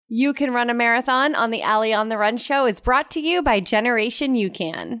You Can Run a Marathon on the Allie on the Run show is brought to you by Generation You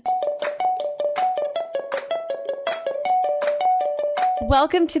Can.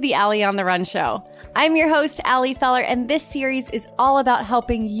 Welcome to the Allie on the Run show. I'm your host, Allie Feller, and this series is all about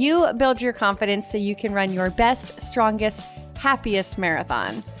helping you build your confidence so you can run your best, strongest, happiest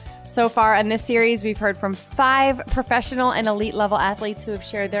marathon. So far on this series, we've heard from 5 professional and elite level athletes who have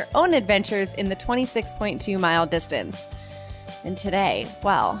shared their own adventures in the 26.2 mile distance. And today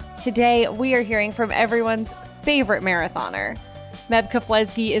we are hearing from everyone's favorite marathoner. Meb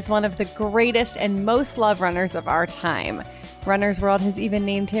Keflezighi is one of the greatest and most loved runners of our time. Runner's World has even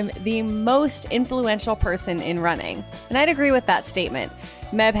named him the most influential person in running. And I'd agree with that statement.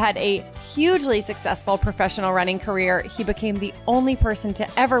 Meb had a hugely successful professional running career. He became the only person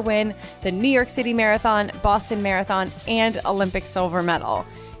to ever win the New York City Marathon, Boston Marathon, and Olympic silver medal.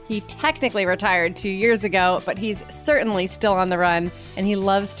 He technically retired 2 years ago, but he's certainly still on the run, and he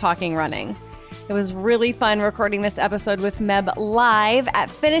loves talking running. It was really fun recording this episode with Meb live at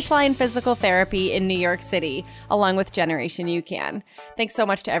Finish Line Physical Therapy in New York City, along with Generation You Can. Thanks so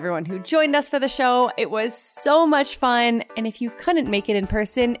much to everyone who joined us for the show. It was so much fun, and if you couldn't make it in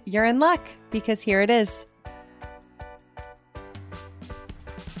person, you're in luck, because here it is.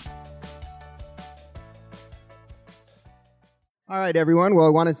 All right, everyone. Well, I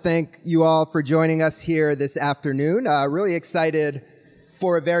want to thank you all for joining us here this afternoon. Really excited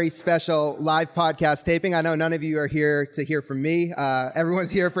for a very special live podcast taping. I know none of you are here to hear from me.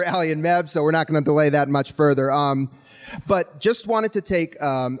 Everyone's here for Allie and Meb, so we're not going to delay that much further. But just wanted to take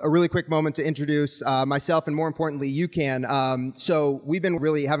a really quick moment to introduce myself and, more importantly, You Can. So we've been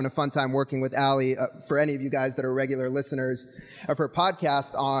really having a fun time working with Allie, for any of you guys that are regular listeners of her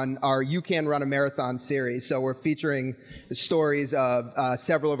podcast, on our You Can Run a Marathon series. So we're featuring the stories of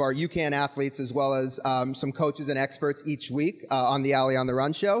several of our You Can athletes, as well as some coaches and experts each week on the Allie on the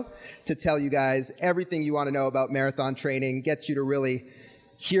Run show, to tell you guys everything you want to know about marathon training, get you to really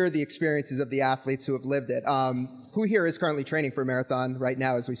hear the experiences of the athletes who have lived it. Who here is currently training for a marathon right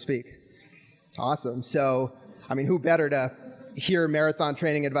now as we speak? Awesome. So, I mean, who better to hear marathon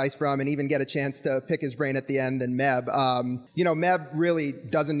training advice from and even get a chance to pick his brain at the end than Meb? Meb really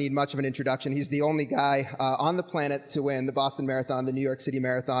doesn't need much of an introduction. He's the only guy on the planet to win the Boston Marathon, the New York City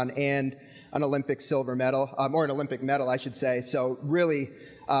Marathon, and an Olympic silver medal, or an Olympic medal, I should say. So really,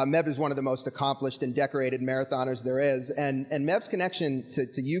 Meb is one of the most accomplished and decorated marathoners there is. And Meb's connection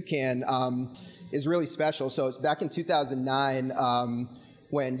to You Can is really special. So it's back in 2009,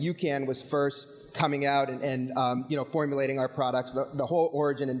 when You Can was first coming out and formulating our products. The whole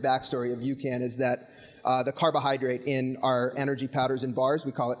origin and backstory of You Can is that the carbohydrate in our energy powders and bars,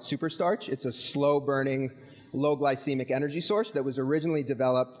 we call it superstarch. It's a slow-burning, low-glycemic energy source that was originally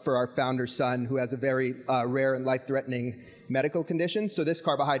developed for our founder's son, who has a very rare and life-threatening medical condition. So this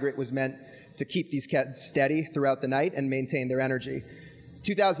carbohydrate was meant to keep these kids steady throughout the night and maintain their energy.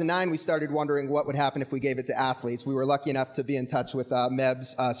 2009, we started wondering what would happen if we gave it to athletes. We were lucky enough to be in touch with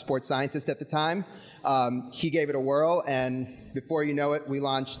Meb's sports scientist at the time. He gave it a whirl, and before you know it, we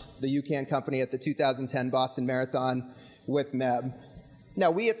launched the You Can company at the 2010 Boston Marathon with Meb.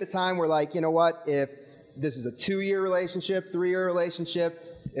 Now, we at the time were like, you know what, if this is a 2-year relationship, 3-year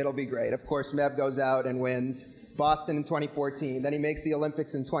relationship, it'll be great. Of course, Meb goes out and wins Boston in 2014, then he makes the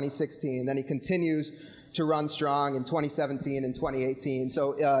Olympics in 2016, then he continues to run strong in 2017 and 2018.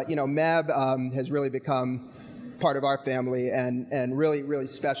 So, Meb has really become part of our family and really, really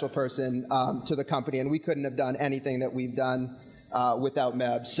special person to the company. And we couldn't have done anything that we've done without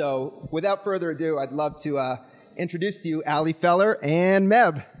Meb. So without further ado, I'd love to introduce to you Allie Feller and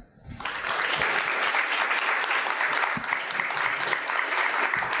Meb.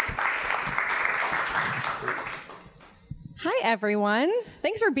 Hi, everyone.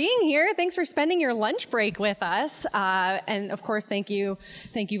 Thanks for being here. Thanks for spending your lunch break with us. And of course, thank you,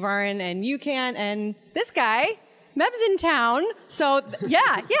 Varun and You Can. And this guy, Meb's in town. So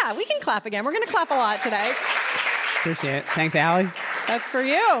yeah, we can clap again. We're going to clap a lot today. Appreciate it. Thanks, Allie. That's for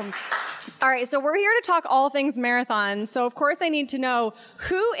you. All right, so we're here to talk all things marathon. So of course, I need to know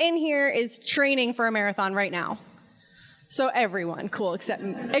who in here is training for a marathon right now. So everyone, cool,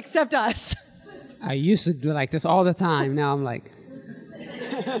 except us. I used to do like this all the time. Now I'm like...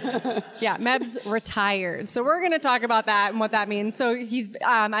 Yeah, Meb's retired. So we're going to talk about that and what that means. So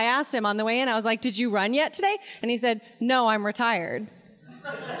I asked him on the way in, I was like, did you run yet today? And he said, no, I'm retired.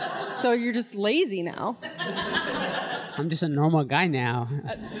 So you're just lazy now. I'm just a normal guy now.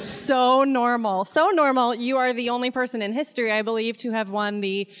 So normal. So normal. You are the only person in history, I believe, to have won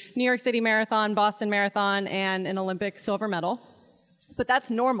the New York City Marathon, Boston Marathon, and an Olympic silver medal. But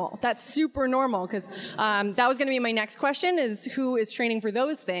that's normal. That's super normal because that was going to be my next question is who is training for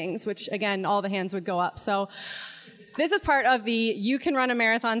those things, which again, all the hands would go up. So this is part of the You Can Run a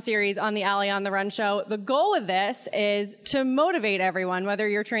Marathon series on the Allie on the Run show. The goal of this is to motivate everyone, whether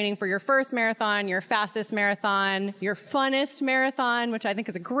you're training for your first marathon, your fastest marathon, your funnest marathon, which I think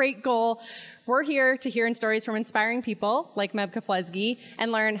is a great goal. We're here to hear stories from inspiring people like Meb Keflezighi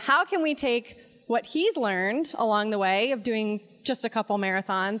and learn how can we take what he's learned along the way of doing just a couple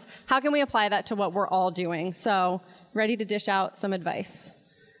marathons, how can we apply that to what we're all doing? So ready to dish out some advice.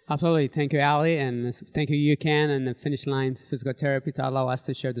 Absolutely. Thank you, Allie, and thank you, UCAN, and the Finish Line Physical Therapy to allow us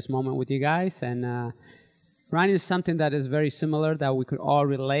to share this moment with you guys. And running is something that is very similar that we could all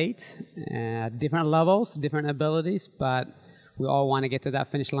relate at different levels, different abilities, but we all want to get to that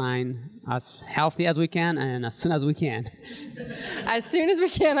finish line as healthy as we can and as soon as we can. As soon as we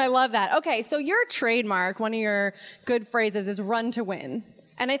can. I love that. Okay, so your trademark, one of your good phrases is run to win.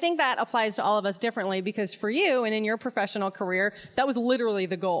 And I think that applies to all of us differently because for you and in your professional career, that was literally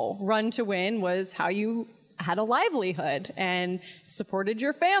the goal. Run to win was how you had a livelihood and supported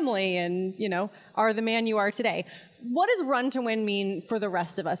your family and, you know, are the man you are today. What does run to win mean for the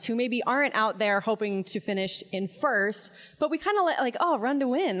rest of us who maybe aren't out there hoping to finish in first, but we kind of like, oh, run to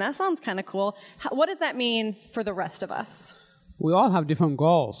win. That sounds kind of cool. What does that mean for the rest of us? We all have different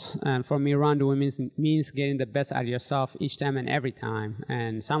goals, and for me, run to win means getting the best out of yourself each time and every time.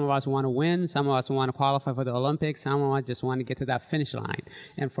 And some of us want to win, some of us want to qualify for the Olympics, some of us just want to get to that finish line.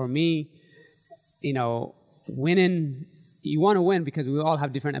 And for me, you know, winning, you want to win because we all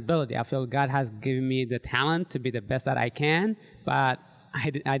have different ability. I feel God has given me the talent to be the best that I can, but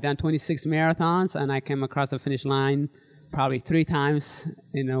I done 26 marathons, and I came across the finish line probably 3 times,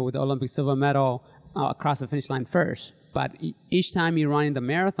 you know, with the Olympic silver medal across the finish line first. But each time you're running the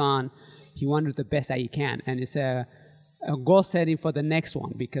marathon, you want to do the best that you can. And it's a goal setting for the next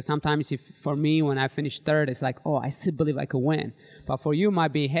one. Because sometimes for me, when I finish third, it's like, oh, I still believe I could win. But for you, it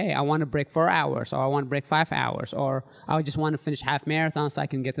might be, hey, I want to break 4 hours, or I want to break 5 hours, or I just want to finish half marathon so I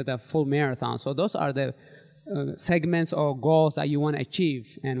can get to the full marathon. So those are the segments or goals that you want to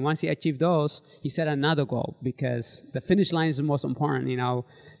achieve. And once you achieve those, you set another goal because the finish line is the most important, you know.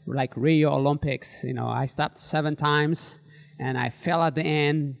 Like Rio Olympics, you know, I stopped 7 times and I fell at the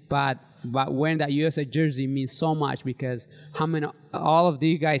end, but wearing that USA jersey means so much because how many, all of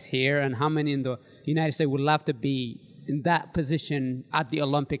you guys here and how many in the United States would love to be in that position at the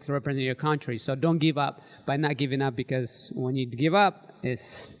Olympics representing your country. So don't give up by not giving up because when you give up,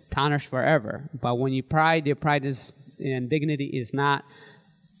 it's tarnished forever. But when your pride is, and dignity is not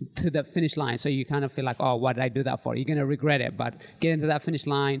to the finish line, so you kind of feel like, oh, what did I do that for? You're going to regret it, but getting to that finish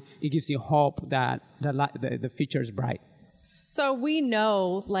line, it gives you hope that the future is bright. So we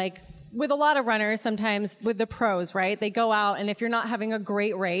know, like, with a lot of runners, sometimes with the pros, right, they go out, and if you're not having a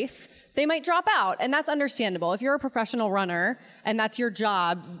great race, they might drop out, and that's understandable. If you're a professional runner, and that's your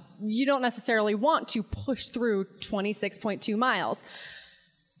job, you don't necessarily want to push through 26.2 miles.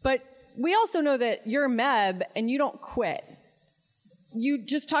 But we also know that you're Meb, and you don't quit. You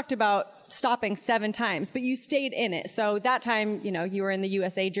just talked about stopping 7 times, but you stayed in it. So that time, you know, you were in the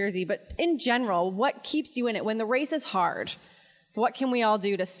USA jersey. But in general, what keeps you in it when the race is hard? What can we all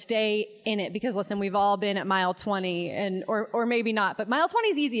do to stay in it? Because listen, we've all been at mile 20, or maybe not. But mile 20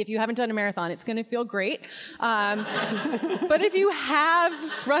 is easy if you haven't done a marathon. It's going to feel great. But if you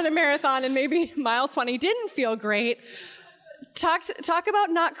have run a marathon and maybe mile 20 didn't feel great, talk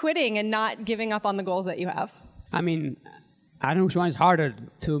about not quitting and not giving up on the goals that you have. I mean, I don't know which one is harder,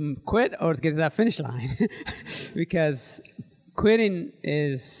 to quit or to get to that finish line. Because quitting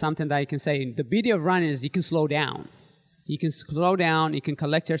is something that you can say, the beauty of running is you can slow down. You can slow down, you can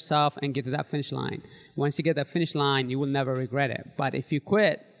collect yourself and get to that finish line. Once you get that finish line, you will never regret it. But if you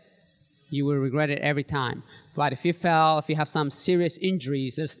quit, you will regret it every time. But if you fell, if you have some serious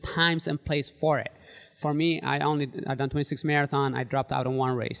injuries, there's times and place for it. For me, I've done 26 marathon, I dropped out on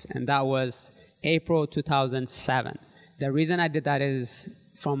 1 race, and that was April 2007. The reason I did that is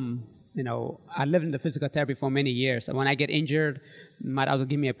from, you know, I lived in the physical therapy for many years. And when I get injured, might as well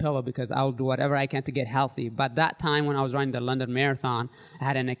give me a pillow because I'll do whatever I can to get healthy. But that time when I was running the London Marathon, I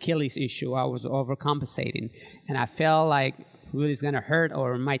had an Achilles issue. I was overcompensating. And I felt like really it's going to hurt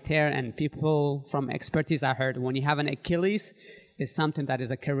or might tear. And people from expertise I heard, when you have an Achilles, it's something that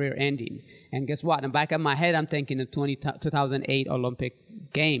is a career ending. And guess what? In the back of my head, I'm thinking of 2008 Olympic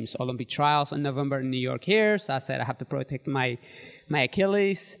Games, Olympic trials in November in New York here. So I said I have to protect my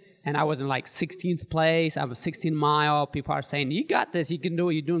Achilles. And I was in like 16th place. I was 16 mile. People are saying, you got this, you can do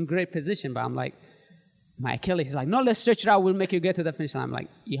it, you're doing great position. But I'm like, my Achilles. He's like, no, let's stretch it out. We'll make you get to the finish line. I'm like,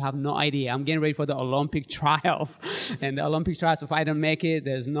 you have no idea. I'm getting ready for the Olympic trials. And the Olympic trials, if I don't make it,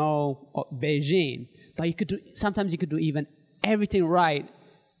 there's no Beijing. But sometimes you could do even everything right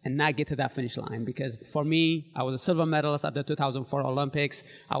and not get to that finish line. Because for me, I was a silver medalist at the 2004 Olympics.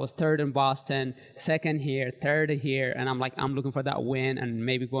 I was third in Boston, second here, third here. And I'm like, I'm looking for that win and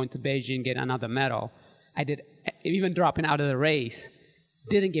maybe going to Beijing, get another medal. I did, even dropping out of the race,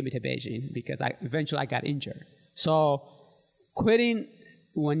 didn't get me to Beijing because eventually I got injured. So quitting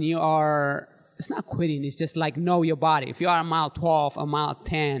when you are, it's not quitting, it's just like know your body. If you are a mile 12, a mile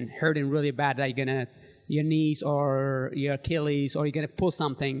 10, hurting really bad, that you're gonna, your knees or your Achilles, or you're gonna pull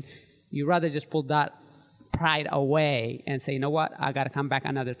something, you rather just pull that pride away and say, you know what, I gotta come back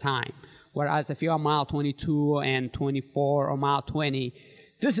another time. Whereas if you're a mile 22 and 24 or mile 20,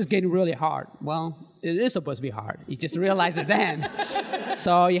 this is getting really hard. Well, it is supposed to be hard. You just realize it then.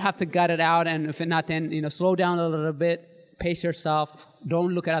 So you have to gut it out, and if not, then slow down a little bit, pace yourself.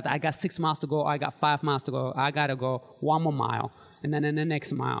 Don't look at it. I got 6 miles to go. I got 5 miles to go. I gotta go 1 more mile, and then in the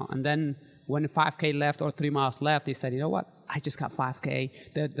next mile, and then when 5K left or 3 miles left, he said, you know what? I just got 5K.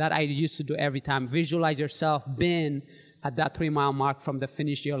 That I used to do every time. Visualize yourself being at that 3 mile mark from the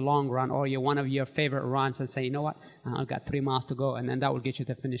finish your long run or one of your favorite runs, and say, you know what? I've got 3 miles to go, and then that will get you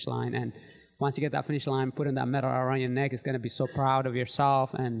to the finish line. And once you get that finish line, putting that medal around your neck, it's going to be so proud of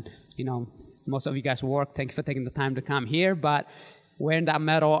yourself. And, most of you guys work. Thank you for taking the time to come here. But wearing that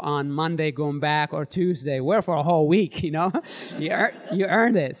medal on Monday, going back, or Tuesday, wear for a whole week, you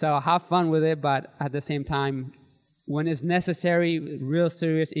earned it. So have fun with it. But at the same time, when it's necessary, real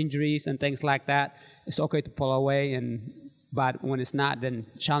serious injuries and things like that, it's okay to pull away. But when it's not, then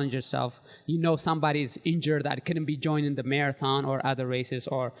challenge yourself. Somebody's injured that couldn't be joining the marathon or other races,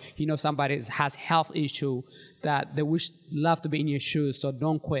 or somebody has health issue that they love to be in your shoes. So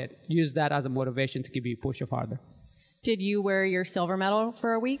don't quit. Use that as a motivation to keep you push farther. Did you wear your silver medal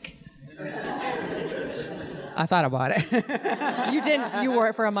for a week? I thought about it. You didn't? You wore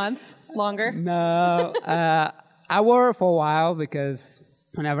it for a month? Longer? No. I wore it for a while because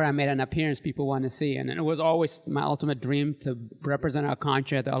whenever I made an appearance, people want to see. And it was always my ultimate dream to represent our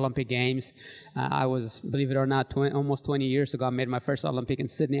country at the Olympic Games. I was, believe it or not, almost 20 years ago, I made my first Olympic in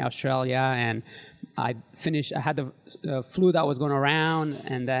Sydney, Australia. And I had the flu that was going around,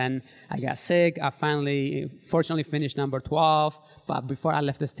 and then I got sick. I fortunately finished number 12. But before I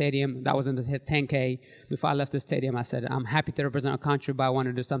left the stadium, that was in the 10K. Before I left the stadium, I said, I'm happy to represent our country, but I want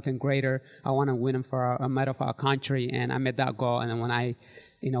to do something greater. I want to win for a medal for our country. And I made that goal. And then when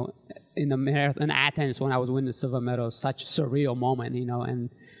in the marathon in Athens, when I was winning the silver medal, such a surreal moment, and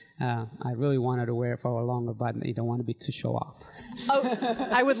I really wanted to wear it for a longer, but you don't want to be too show off. Oh,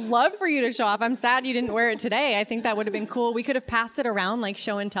 I would love for you to show off. I'm sad you didn't wear it today. I think that would have been cool. We could have passed it around like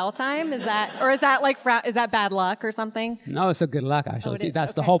show and tell time. Is that bad luck or something? No, it's a good luck actually. Oh, it is?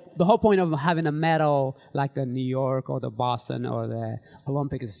 That's okay. the whole point of having a medal like the New York or the Boston or the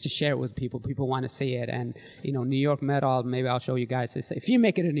Olympic is to share it with people. People want to see it, and New York medal. Maybe I'll show you guys. If you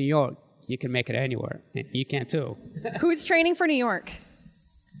make it in New York, you can make it anywhere. You can too. Who's training for New York?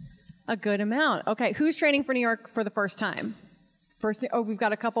 A good amount. Okay, who's training for New York for the first time? We've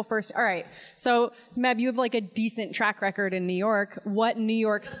got a couple first. All right. So, Meb, you have like a decent track record in New York. What New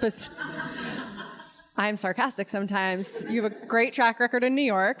York I'm sarcastic sometimes. You have a great track record in New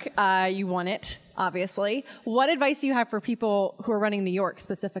York. You won it, obviously. What advice do you have for people who are running New York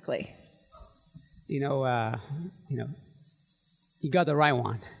specifically? You got the right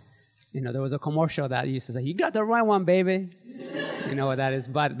one. There was a commercial that used to say, you got the right one, baby. You know what that is.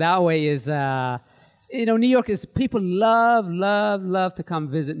 But that way is, New York is, people love to come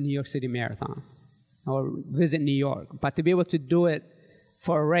visit New York City Marathon or visit New York. But to be able to do it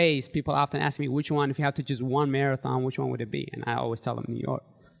for a race, people often ask me, which one, if you have to choose one marathon, which one would it be? And I always tell them New York.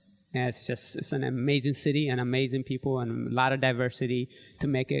 And it's an amazing city and amazing people and a lot of diversity to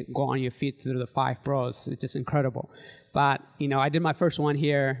make it go on your feet through the 5 pros. It's just incredible. But, I did my first one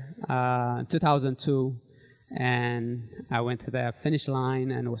here in 2002. And I went to the finish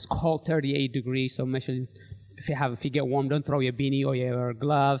line, and it was cold, 38 degrees. So make sure if you get warm, don't throw your beanie or your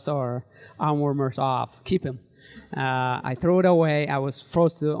gloves or arm warmers off. Keep them. I threw it away. I was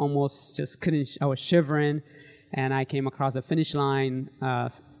frozen, almost just couldn't. I was shivering, and I came across the finish line. I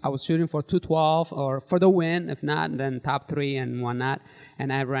was shooting for 2:12 or for the win. If not, then top 3 and whatnot.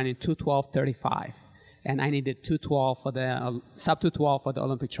 And I ran in 2:12:35, and I needed 2:12 for the sub 2:12 for the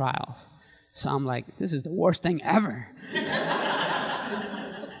Olympic trials. So I'm like, this is the worst thing ever.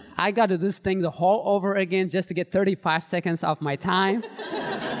 I got to do this thing the whole over again just to get 35 seconds off my time.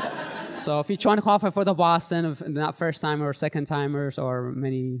 So if you're trying to qualify for the Boston, if not first time or second timers or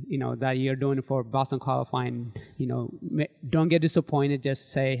many, that you're doing it for Boston qualifying, don't get disappointed.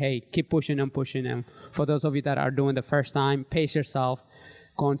 Just say, hey, keep pushing and pushing. And for those of you that are doing the first time, pace yourself.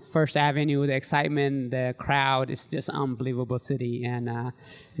 Going First Avenue, the excitement, the crowd, it's just an unbelievable city. And,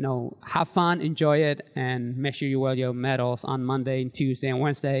 have fun, enjoy it, and make sure you wear your medals on Monday and Tuesday and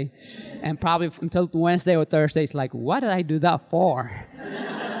Wednesday. And probably until Wednesday or Thursday, it's like, what did I do that for?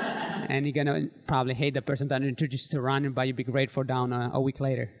 And you're going to probably hate the person that introduced you to running, but you'll be grateful down a week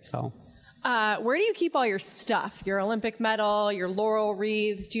later. So. Where do you keep all your stuff? Your Olympic medal, your laurel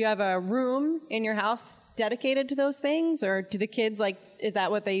wreaths? Do you have a room in your house dedicated to those things? Or do the kids, is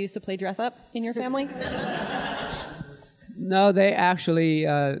that what they used to play dress up in your family? No, they actually,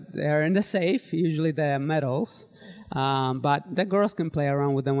 they're in the safe, usually the medals. But the girls can play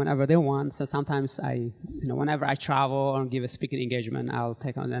around with them whenever they want. So sometimes whenever I travel or give a speaking engagement, I'll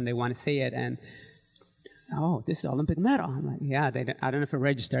take on them. They want to see it, and this is Olympic medal. I'm like, yeah. I don't know if it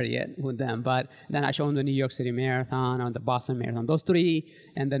registered yet with them, but then I show them the New York City Marathon or the Boston Marathon. Those three,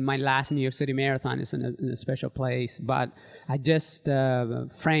 and then my last New York City Marathon is in a special place. But I just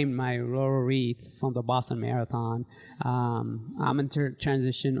framed my laurel wreath from the Boston Marathon. I'm in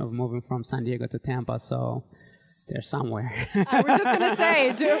transition of moving from San Diego to Tampa, so. They're somewhere. I was just going to say,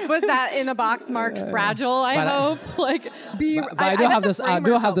 was that in a box marked fragile, I hope? I do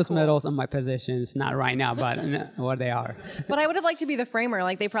have those medals in my possessions, not right now, but where they are. But I would have liked to be the framer.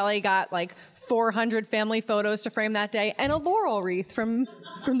 They probably got 400 family photos to frame that day and a laurel wreath from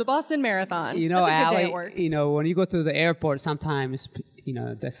the Boston Marathon. That's a good day at work. When you go to the airport, sometimes,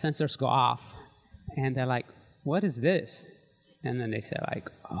 the sensors go off and they're like, what is this? And then they say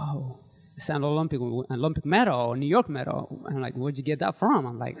oh. It's an Olympic medal, New York medal. I'm like, where'd you get that from?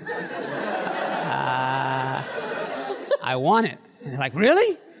 I'm like, I won it. And they're like,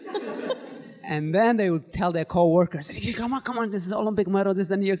 really? And then they would tell their co-workers, come on, this is the Olympic medal, this is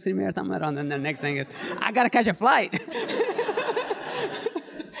the New York City Marathon medal. And then the next thing is, I got to catch a flight.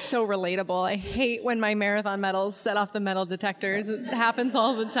 So relatable. I hate when my marathon medals set off the metal detectors. It happens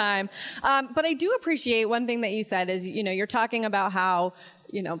all the time. But I do appreciate one thing that you said is, you're talking about how,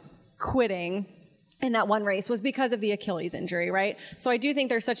 quitting in that one race was because of the Achilles injury, right? So I do think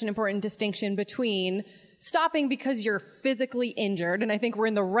there's such an important distinction between stopping because you're physically injured, and I think we're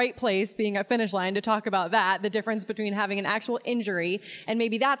in the right place being at finish line to talk about that, the difference between having an actual injury and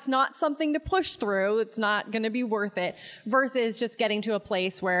maybe that's not something to push through, it's not going to be worth it, versus just getting to a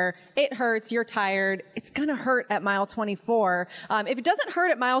place where it hurts, you're tired, it's going to hurt at mile 24. If it doesn't hurt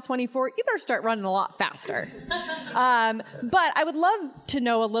at mile 24, you better start running a lot faster. But I would love to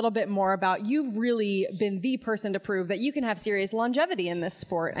know a little bit more about, you've really been the person to prove that you can have serious longevity in this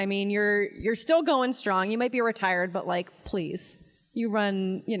sport. I mean, you're still going strong. You might be retired, but please, you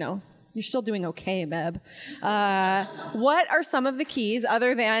run, you're still doing okay, Meb. What are some of the keys,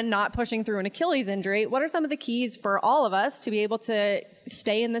 other than not pushing through an Achilles injury, what are some of the keys for all of us to be able to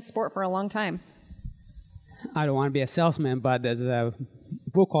stay in this sport for a long time? I don't want to be a salesman, but there's a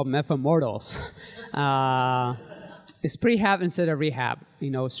book called Meb for Mortals. It's prehab instead of rehab.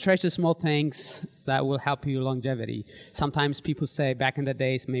 Stretch the small things that will help you longevity. Sometimes people say, back in the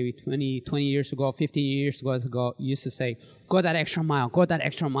days, maybe 20 years ago, 15 years ago, used to say, go that extra mile, go that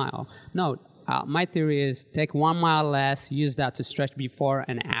extra mile. No, my theory is take 1 mile less, use that to stretch before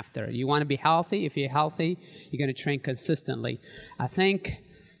and after. You want to be healthy. If you're healthy, you're going to train consistently. I think,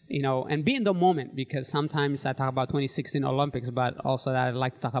 and be in the moment, because sometimes I talk about 2016 Olympics, but also that I'd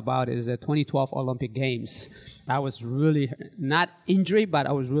like to talk about is the 2012 Olympic Games. I was really, not injury, but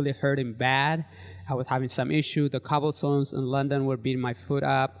I was really hurting bad. I was having some issue. The cobblestones in London were beating my foot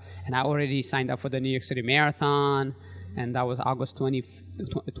up, and I already signed up for the New York City Marathon, and that was August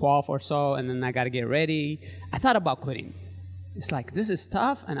 2012 or so, and then I got to get ready. I thought about quitting. It's like, this is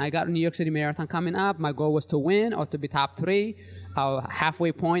tough, and I got a New York City Marathon coming up. My goal was to win or to be top 3.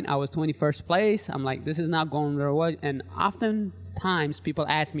 Halfway point, I was 21st place. I'm like, this is not going very well. And oftentimes, people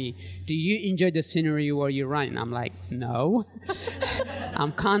ask me, do you enjoy the scenery where you're running? I'm like, no.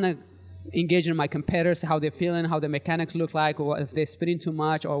 I'm kind of engaging my competitors, how they're feeling, how the mechanics look like, or if they're spitting too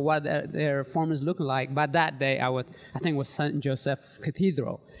much, or what their form is looking like. But that day, I think it was St. Joseph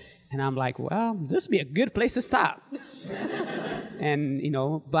Cathedral. And I'm like, well, this would be a good place to stop. And,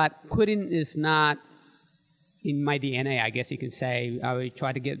 but quitting is not in my DNA, I guess you can say. I would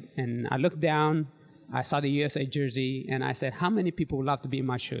try to and I looked down, I saw the USA jersey, and I said, how many people would love to be in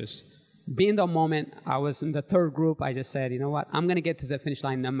my shoes? Being the moment, I was in the third group, I just said, you know what, I'm going to get to the finish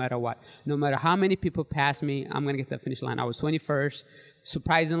line no matter what. No matter how many people pass me, I'm going to get to the finish line. I was 21st.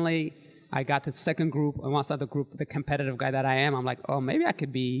 Surprisingly, I got to the second group, and once the group, the competitive guy that I am, I'm like, oh, maybe I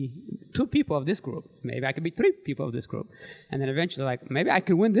could be 2 people of this group. Maybe I could be 3 people of this group. And then eventually, like, maybe I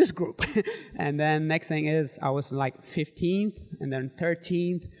could win this group. And then next thing is I was like 15th and then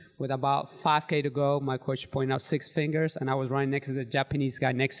 13th with about 5K to go. My coach pointed out 6 fingers, and I was running next to the Japanese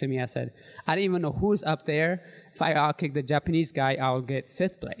guy next to me. I said, I didn't even know who's up there. If I outkick the Japanese guy, I'll get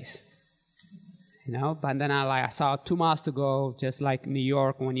 5th place. You know, but then I saw 2 miles to go, just like New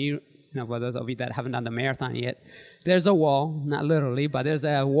York. When for those of you that haven't done the marathon yet, there's a wall, not literally, but there's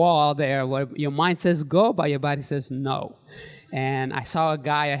a wall there where your mind says go, but your body says no. And I saw a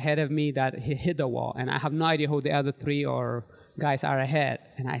guy ahead of me that he hit the wall, and I have no idea who the other 3 or guys are ahead.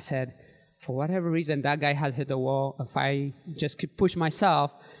 And I said, for whatever reason, that guy has hit the wall. If I just could push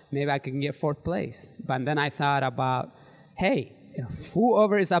myself, maybe I can get 4th place. But then I thought about, hey, if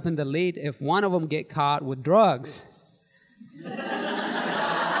whoever is up in the lead, if one of them get caught with drugs,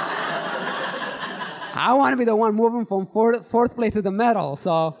 I want to be the one moving from 4th place to the medal.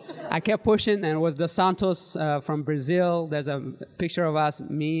 So I kept pushing, and it was Dos Santos from Brazil. There's a picture of us,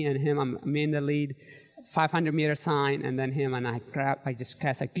 me and him. Me in the lead, 500-meter sign, and then him, and I just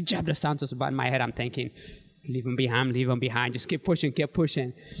cast like, good job, Dos Santos. But in my head, I'm thinking, leave him behind, just keep pushing.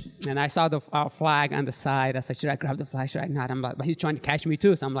 And I saw our flag on the side. I said, should I grab the flag, should I not? I'm like, but he's trying to catch me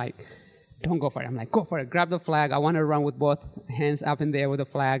too, so I'm like, don't go for it. I'm like, go for it, grab the flag. I want to run with both hands up in there with the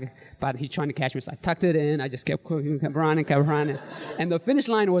flag, but he's trying to catch me, so I tucked it in. I just kept running. And the finish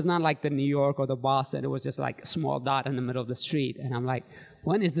line was not like the New York or the Boston. It was just like a small dot in the middle of the street. And I'm like,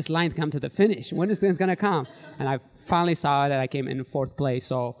 when is this line to come to the finish? When is this going to come? And I finally saw that I came in 4th place,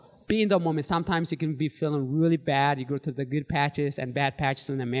 so be in the moment. Sometimes you can be feeling really bad. You go through the good patches and bad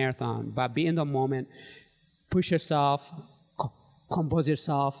patches in the marathon. But be in the moment, push yourself, compose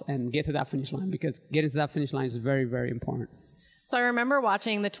yourself, and get to that finish line, because getting to that finish line is very, very important. So I remember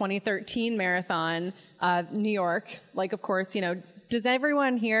watching the 2013 marathon, New York. Like, of course, does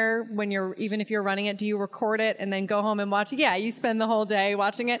everyone here, even if you're running it, do you record it and then go home and watch it? Yeah, you spend the whole day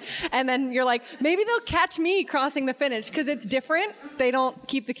watching it, and then you're like, maybe they'll catch me crossing the finish, because it's different. They don't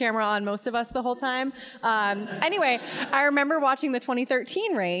keep the camera on most of us the whole time. Anyway, I remember watching the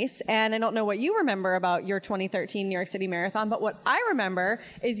 2013 race, and I don't know what you remember about your 2013 New York City Marathon, but what I remember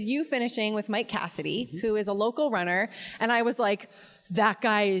is you finishing with Mike Cassidy, who is a local runner, and I was like, that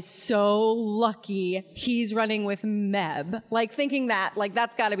guy is so lucky he's running with Meb. Like, thinking that, like,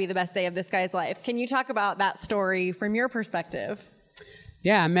 that's got to be the best day of this guy's life. Can you talk about that story from your perspective?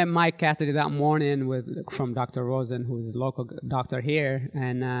 Yeah, I met Mike Cassidy that morning from Dr. Rosen, who's a local doctor here,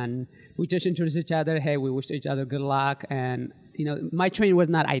 and we just introduced each other. Hey, we wished each other good luck, and my training was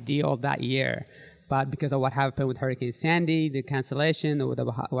not ideal that year, but because of what happened with Hurricane Sandy, the cancellation,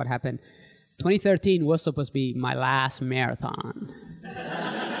 what happened, 2013 was supposed to be my last marathon.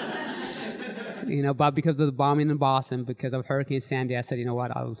 But because of the bombing in Boston, because of Hurricane Sandy, I said, you know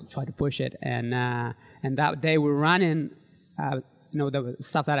what, I'll try to push it. And that day we're running, the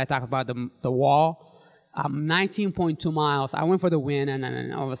stuff that I talked about, the wall, 19.2 miles. I went for the win, and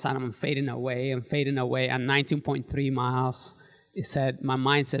then all of a sudden I'm fading away on 19.3 miles. It said, my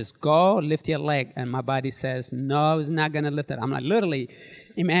mind says, go, lift your leg. And my body says, no, it's not going to lift it. I'm like, literally,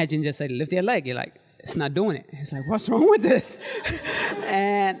 imagine just say, lift your leg. You're like, it's not doing it. It's like, what's wrong with this?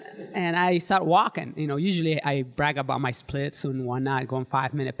 and I start walking. Usually I brag about my splits and whatnot, going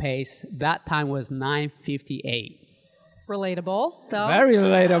 5-minute pace. That time was 9:58. Relatable, though. Very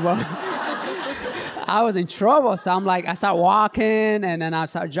relatable. I was in trouble, so I start walking, and then I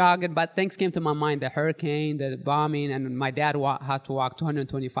start jogging, but things came to my mind, the hurricane, the bombing, and my dad had to walk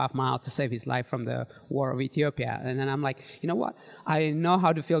 225 miles to save his life from the war of Ethiopia. And then I'm like, you know what? I know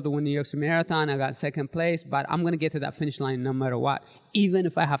how to feel to win the New York City Marathon. I got 2nd place, but I'm going to get to that finish line no matter what, even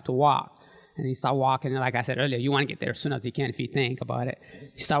if I have to walk. And you start walking, and like I said earlier, you want to get there as soon as you can if you think about it.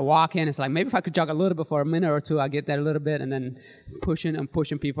 You start walking, it's like, maybe if I could jog a little bit for a minute or two, I'll get there a little bit, and then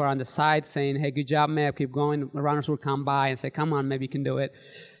pushing people on the side, saying, hey, good job, Meb, keep going. The runners would come by and say, come on, maybe you can do it.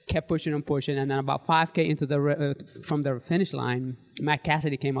 Kept pushing, and then about 5K into from the finish line, Matt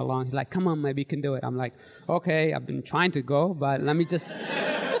Cassidy came along. He's like, come on, maybe you can do it. I'm like, okay, I've been trying to go, but let me just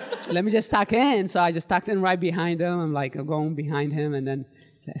tuck in. So I just tucked in right behind him. I'm like, I'm going behind him, and then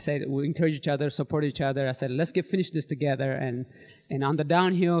I said, we encourage each other, support each other. I said, let's finish this together. And on the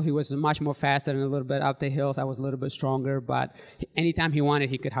downhill, he was much more faster, and a little bit up the hills, I was a little bit stronger. But anytime he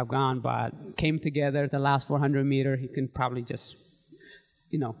wanted, he could have gone. But came together the last 400 meter, he can probably just,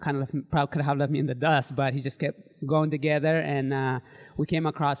 probably could have left me in the dust. But he just kept going together, and we came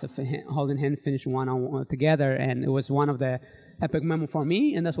across holding hand, finished one-on-one together. And it was one of the epic moments for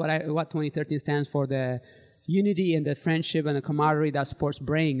me, and that's what 2013 stands for, the unity and the friendship and the camaraderie that sports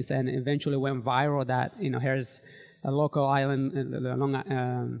brings, and eventually went viral that, here's a local island,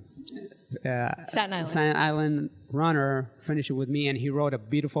 Staten Island runner finished it with me, and he wrote a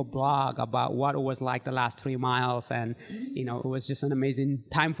beautiful blog about what it was like the last 3 miles, and it was just an amazing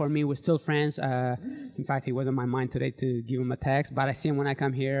time for me. We're still friends. In fact, he was on my mind today to give him a text, but I see him when I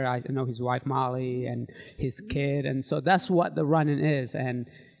come here. I know his wife Molly and his kid, and so that's what the running is. And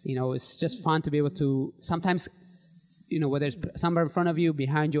it's just fun to be able to sometimes, whether it's somebody in front of you,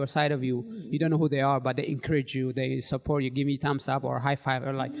 behind you, or side of you, you don't know who they are, but they encourage you, they support you, give me thumbs up or a high five,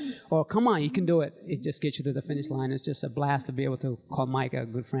 or like, oh, come on, you can do it. It just gets you to the finish line. It's just a blast to be able to call Mike a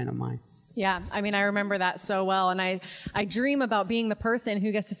good friend of mine. Yeah, I mean, I remember that so well, and I dream about being the person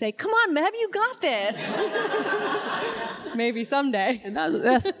who gets to say, come on, Meb, you got this. Maybe someday. And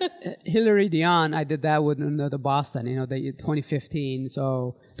that's Hillary Dion. I did that with the Boston, the 2015.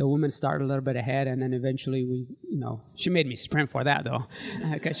 So the women started a little bit ahead, and then eventually she made me sprint for that though,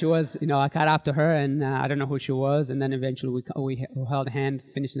 because she was, I caught up to her, and I don't know who she was, and then eventually we held a hand,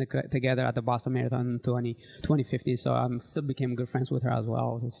 finishing together at the Boston Marathon in 2015. So I still became good friends with her as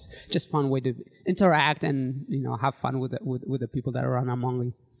well. It's just fun way to interact and have fun with the people that are around among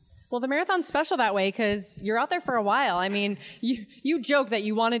you. Well, the marathon's special that way because you're out there for a while. I mean, you joke that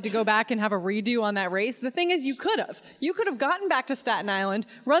you wanted to go back and have a redo on that race. The thing is, you could have. You could have gotten back to Staten Island,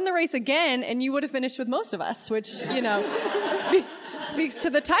 run the race again, and you would have finished with most of us, which, speaks to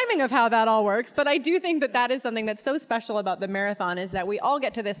the timing of how that all works. But I do think that is something that's so special about the marathon, is that we all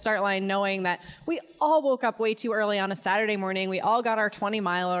get to this start line knowing that we all woke up way too early on a Saturday morning. We all got our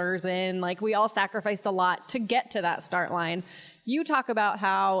 20-milers in. Like, we all sacrificed a lot to get to that start line. You talk about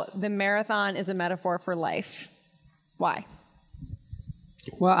how the marathon is a metaphor for life. Why?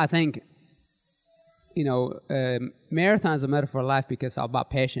 Well, I think, marathon is a metaphor for life because it's all about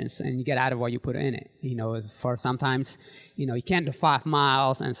patience, and you get out of what you put in it. For sometimes, you can't do 5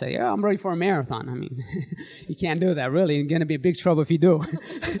 miles and say, I'm ready for a marathon. I mean, you can't do that, really. You're going to be in big trouble if you do.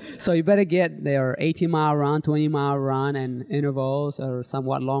 So you better get there 18-mile run, 20-mile run, and intervals or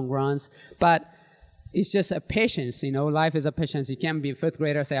somewhat long runs. But it's just a patience, life is a patience. You can't be a 5th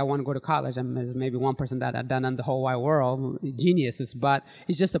grader and say, I want to go to college. I mean, there's maybe one person that had done in the whole wide world, geniuses, but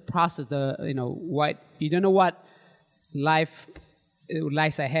it's just a process. You don't know what life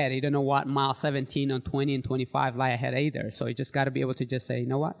lies ahead. You don't know what mile 17 and 20 and 25 lie ahead either. So you just got to be able to just say, you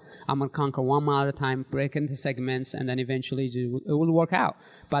know what, I'm going to conquer 1 mile at a time, break into segments, and then eventually it will work out.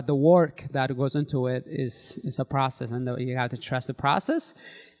 But the work that goes into it is a process, and you have to trust the process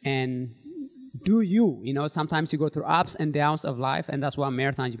and do you. Sometimes you go through ups and downs of life, and that's why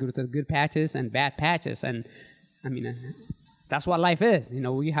marathons, you go through good patches and bad patches. And I mean, that's what life is.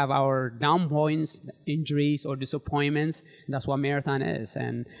 We have our down points, injuries, or disappointments. And that's what marathon is.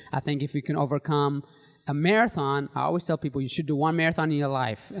 And I think if we can overcome a marathon, I always tell people you should do 1 marathon in your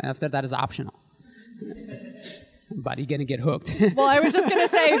life. After that is optional. But you're gonna get hooked. Well, I was just gonna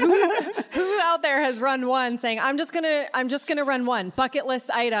say, who out there has run one saying, I'm just gonna run one bucket list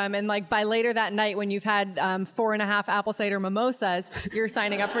item, and like by later that night when you've had 4.5 apple cider mimosas, you're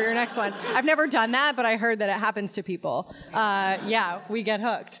signing up for your next one. I've never done that, but I heard that it happens to people. Yeah, we get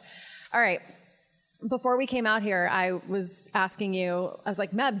hooked. All right. Before we came out here, I was asking you, I was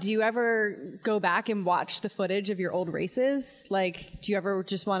like, Meb, do you ever go back and watch the footage of your old races? Like, do you ever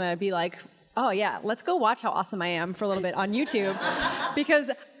just want to be like, oh yeah, let's go watch how awesome I am for a little bit on YouTube? Because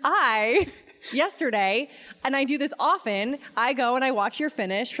yesterday, and I do this often, I go and I watch your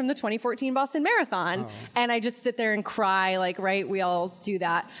finish from the 2014 Boston Marathon, and I just sit there and cry, like, right, we all do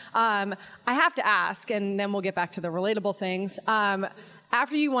that. I have to ask, and then we'll get back to the relatable things.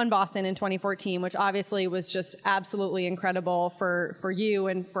 After you won Boston in 2014, which obviously was just absolutely incredible for you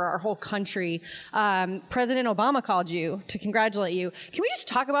and for our whole country, President Obama called you to congratulate you. Can we just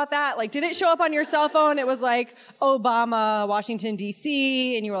talk about that? Like, did it show up on your cell phone? It was like, Obama, Washington,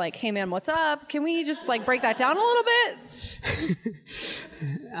 D.C., and you were like, hey, man, what's up? Can we just, like, break that down a little bit?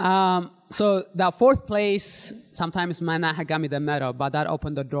 So that 4th place sometimes might not have got me the medal, but that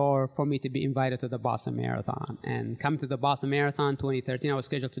opened the door for me to be invited to the Boston Marathon. And coming to the Boston Marathon 2013, I was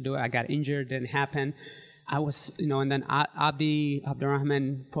scheduled to do it. I got injured, didn't happen. I was, and then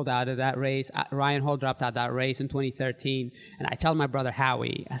Abdurrahman pulled out of that race. Ryan Hall dropped out that race in 2013. And I tell my brother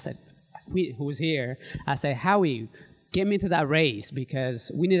Howie, I said, who was here, I said, Howie, get me into that race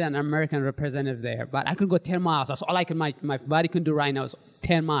because we need an American representative there. But I could go 10 miles. That's all my body can do right now is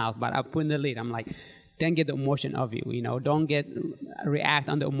 10 miles, but I put in the lead. I'm like, don't get the emotion of you, don't react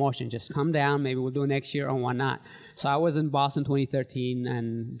on the emotion. Just calm down. Maybe we'll do it next year or whatnot. So I was in Boston 2013,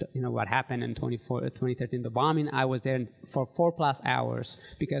 and what happened in 2013, the bombing. I was there for 4+ hours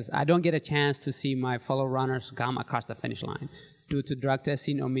because I don't get a chance to see my fellow runners come across the finish line due to drug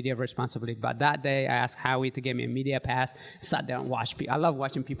testing or media responsibility. But that day, I asked Howie to give me a media pass, sat there and watched people. I love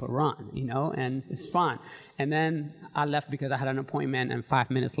watching people run, and it's fun. And then I left because I had an appointment, and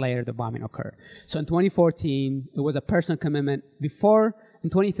 5 minutes later, the bombing occurred. So in 2014, it was a personal commitment. In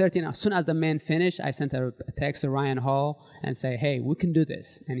 2013, as soon as the man finished, I sent a text to Ryan Hall and say, hey, we can do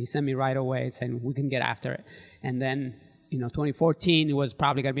this. And he sent me right away saying, we can get after it. And then 2014 was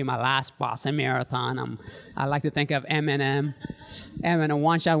probably going to be my last Boston Marathon. I like to think of Eminem,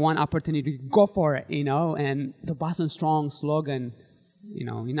 one shot, one opportunity, go for it, and the Boston Strong slogan,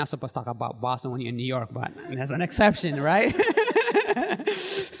 you're not supposed to talk about Boston when you're in New York, but there's an exception, right?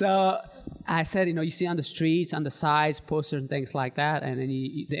 So I said, you see on the streets, on the sides, posters and things like that, and then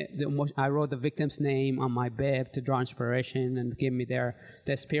I wrote the victim's name on my bib to draw inspiration and give me their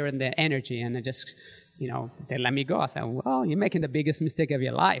spirit and their energy, and I just... they let me go. I said, well, you're making the biggest mistake of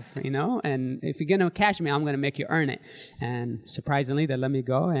your life, and if you're going to catch me, I'm going to make you earn it. And surprisingly, they let me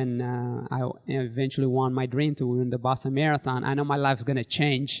go, and I eventually won my dream to win the Boston Marathon. I know my life is going to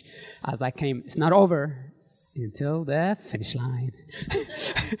change as I came. It's not over until the finish line.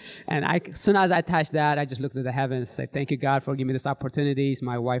 And as soon as I touched that, I just looked at the heavens and said, thank you, God, for giving me this opportunity.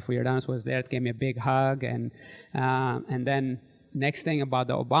 My wife, Riordanos, was there, gave me a big hug, and then next thing about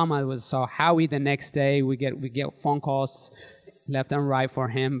the Obama was, so Howie, the next day we get phone calls left and right for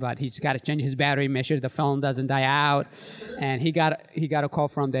him, but he's got to change his battery, make sure the phone doesn't die out. And he got a call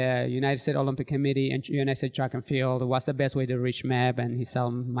from the United States Olympic Committee and United States Track and Field. What's the best way to reach Meb? And he said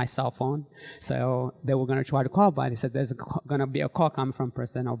my cell phone. So they were going to try to call, but he said there's going to be a call coming from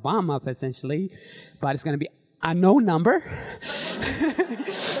President Obama potentially, but it's going to be a unknown number.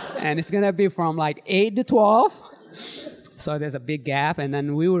 And it's going to be from like 8 to 12. So there's a big gap, and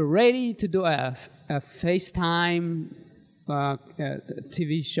then we were ready to do a FaceTime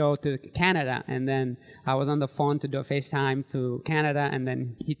TV show to Canada, and then I was on the phone to do a FaceTime to Canada, and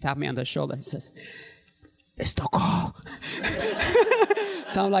then he tapped me on the shoulder. He says, "It's the call."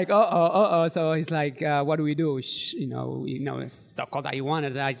 So I'm like, uh-oh. So he's like, what do we do? It's the call that you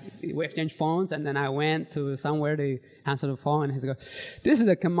wanted. We exchanged phones, and then I went to somewhere to answer the phone, and he goes, this is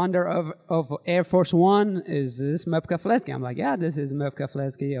the commander of Air Force One. Is this Meb Keflezighi? I'm like, yeah, this is Meb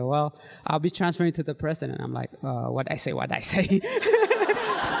Keflezighi. Oh, well, I'll be transferring to the president. I'm like, what'd I say?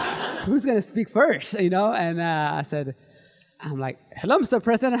 Who's going to speak first? And I'm like, hello, Mr.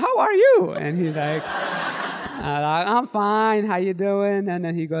 President, how are you? And he's like, I'm fine, how you doing? And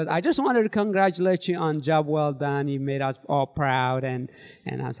then he goes, I just wanted to congratulate you on job well done. You made us all proud. And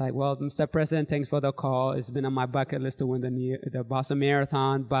I was like, well, Mr. President, thanks for the call. It's been on my bucket list to win the Boston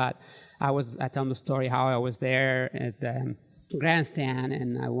Marathon. But I tell him the story how I was there at the grandstand,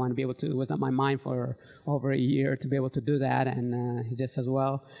 and I want to be able to, it was on my mind for over a year to be able to do that. And he just says,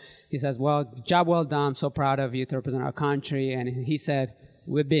 well, job well done. I'm so proud of you to represent our country. And he said,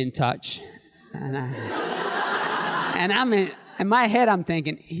 we'll be in touch. And I'm in my head, I'm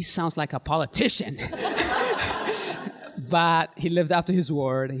thinking, he sounds like a politician. But he lived up to his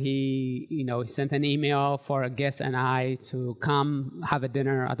word. He sent an email for a guest and I to come have a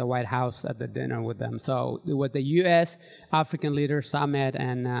dinner at the White House at the dinner with them. So it was the U.S. African Leaders Summit,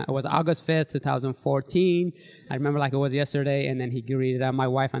 and it was August 5th, 2014. I remember like it was yesterday, and then he greeted my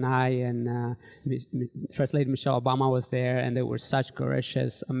wife and I, and First Lady Michelle Obama was there, and they were such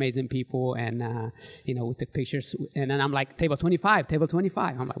gracious, amazing people, and we took pictures, and then I'm like, table 25.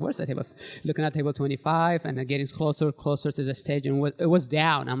 I'm like, where's the table? Looking at table 25, and then getting closer to the stage, and it was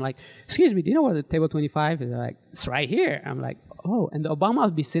down. I'm like, excuse me, do you know where the table 25 is? They're like, it's right here. I'm like, oh, and the Obama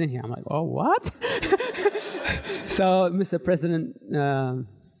would be sitting here. I'm like, oh, what? So Mr. President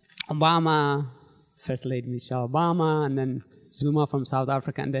Obama, First Lady Michelle Obama, and then Zuma from South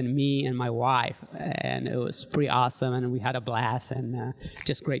Africa, and then me and my wife, and it was pretty awesome, and we had a blast, and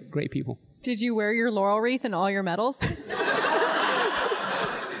just great people. Did you wear your laurel wreath and all your medals?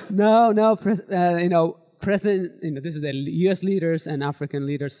 No, President, this is the U.S. Leaders and African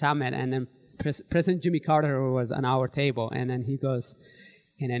Leaders Summit, and then President Jimmy Carter was on our table, and then he goes,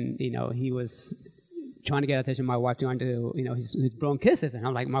 and then he was trying to get attention. My wife trying to his blown kisses, and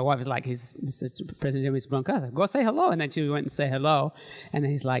I'm like, my wife is like, he's President Jimmy's blown kisses. Go say hello, and then she went and say hello, and then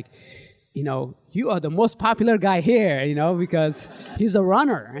he's like, you are the most popular guy here, because he's a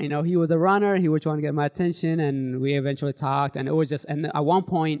runner. He was a runner. He was trying to get my attention, and we eventually talked, and it was just, and at one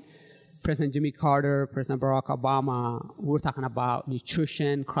point, President Jimmy Carter, President Barack Obama, we were talking about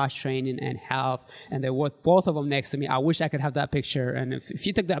nutrition, cross-training, and health, and they were both of them next to me. I wish I could have that picture, and if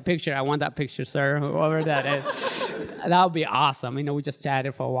you took that picture, I want that picture, sir, whoever that is. That would be awesome. We just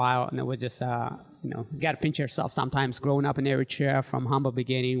chatted for a while, and it was just, you got to pinch yourself sometimes. Growing up in Eritrea from humble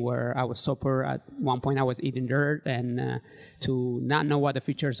beginning where I was so poor, at one point I was eating dirt, and to not know what the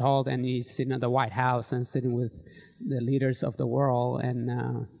futures hold, and he's sitting at the White House and sitting with the leaders of the world, and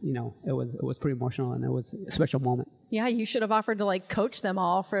it was pretty emotional, and it was a special moment. Yeah, you should have offered to coach them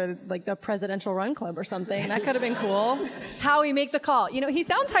all for the presidential run club or something. That could have been cool. How we make the call. He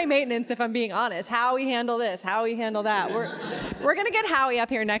sounds high maintenance, if I'm being honest. How we handle this, how we handle that. We're gonna get Howie up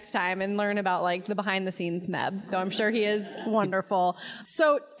here next time and learn about the behind the scenes Meb, though I'm sure he is wonderful.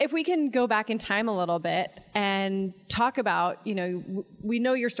 So if we can go back in time a little bit and talk about, we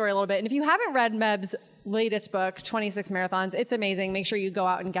know your story a little bit, and if you haven't read Meb's latest book, 26 Marathons. It's amazing. Make sure you go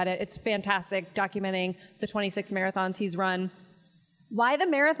out and get it. It's fantastic, documenting the 26 marathons he's run. Why the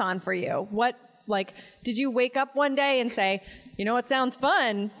marathon for you? Did you wake up one day and say, what sounds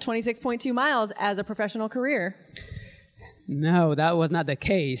fun, 26.2 miles as a professional career? No, that was not the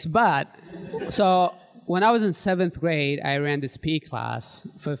case. But, so when I was in 7th grade, I ran this PE class,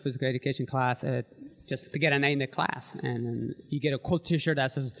 for physical education class, just to get an A in the class. And you get a cool t-shirt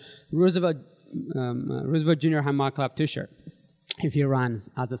that says Roosevelt Junior High Mile Club t-shirt. If you run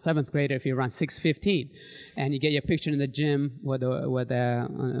as a 7th grader, if you run 6:15, and you get your picture in the gym on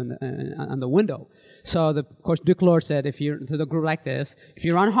the window. So the coach Duke Lord said, if you're to the group like this, if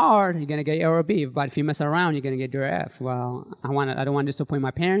you run hard, you're gonna get your A or B. But if you mess around, you're gonna get your F. Well, I don't want to disappoint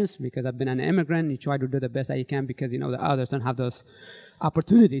my parents because I've been an immigrant. You try to do the best that you can because the others don't have those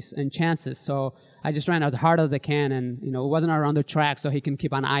opportunities and chances. So I just ran as hard as I can, and it wasn't around the track, so he can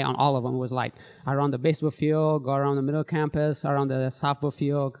keep an eye on all of them. It was around the baseball field, go around the middle of campus, around the softball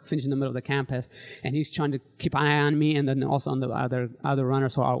field, finish in the middle of the campus, and he's trying to keep an eye on me, and then also on the other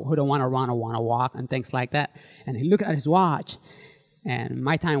runners who don't want to run or want to walk and things like that. And he looked at his watch, and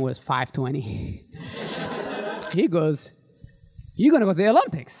my time was 5:20. He goes, "You're gonna go to the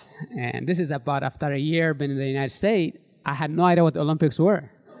Olympics," and this is about after a year being in the United States. I had no idea what the Olympics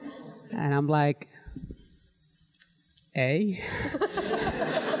were. And I'm like,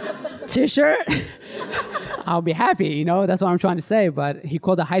 t-shirt? I'll be happy, that's what I'm trying to say. But he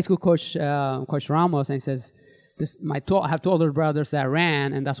called the high school coach, Coach Ramos, and he says, I have two older brothers that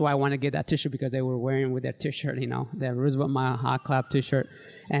ran, and that's why I want to get that t-shirt because they were wearing with their t-shirt, their Roosevelt Mile High Club t-shirt.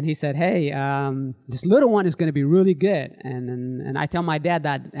 And he said, hey, this little one is going to be really good. And I tell my dad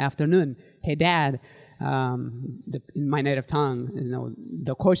that afternoon, hey, Dad, in my native tongue,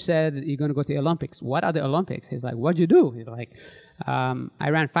 the coach said you're going to go to the Olympics. What are the Olympics? He's like, what'd you do? He's like, I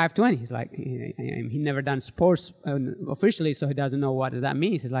ran 5:20. He's like, he never done sports officially, so he doesn't know what that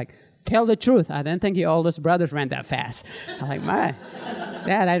means. He's like, tell the truth. I didn't think your oldest brothers ran that fast. I'm like, man,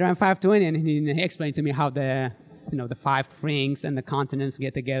 Dad, I ran 5:20, and he explained to me how the 5 rings and the continents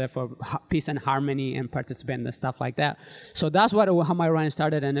get together for peace and harmony and participate and stuff like that. So that's how my running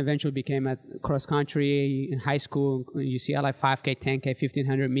started, and eventually became a cross country in high school, UCLA 5K, 10K,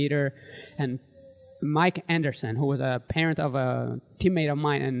 1500 meter. And Mike Anderson, who was a parent of a teammate of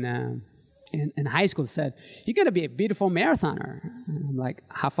mine in high school, said, "You're going to be a beautiful marathoner." And I'm like,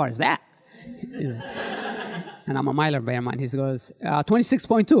 how far is that? And I'm a miler, bear in mind. He goes,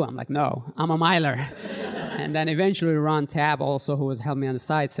 26.2. I'm like, no, I'm a miler. And then eventually Ron Tabb, also, who was helping me on the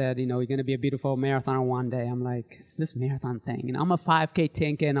side, said, you're going to be a beautiful marathoner one day. I'm like, this marathon thing. I'm a 5K,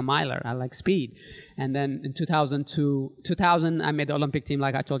 10K, and a miler. I like speed. And then in 2000, I made the Olympic team,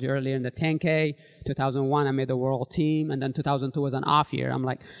 like I told you earlier, in the 10K. 2001, I made the world team. And then 2002 was an off year. I'm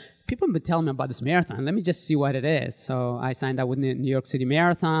like, people have been telling me about this marathon. Let me just see what it is. So I signed up with the New York City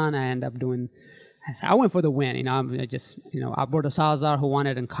Marathon. I ended up doing... I went for the win, Alberto Salazar, who won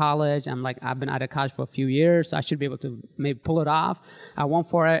it in college. I'm like, I've been out of college for a few years, so I should be able to maybe pull it off. I went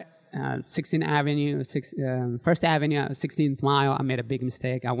for it, 16th Avenue, First Avenue, 16th mile. I made a big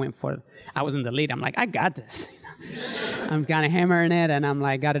mistake. I was in the lead. I'm like, I got this. I'm kind of hammering it, and I'm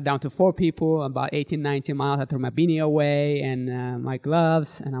like, got it down to 4 people, about 18, 19 miles. I threw my beanie away and my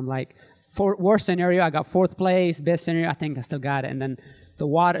gloves, and I'm like, worst scenario, I got 4th place. Best scenario, I think I still got it. And then the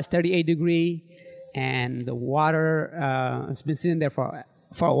water is 38 degree. And the water has been sitting there for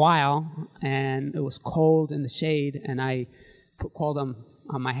a while, and it was cold in the shade, and I put cold on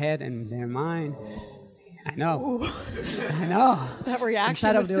my head and their mind. I know. That reaction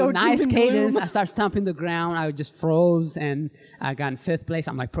Instead of was so nice doom and cadence, gloom. I started stomping the ground. I just froze, and I got in 5th place.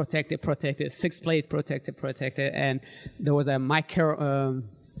 I'm like, protected. 6th place, protected. And there was a Mike Carroll,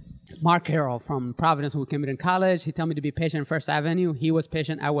 Mark Carroll from Providence, who came in college. He told me to be patient on First Avenue. He was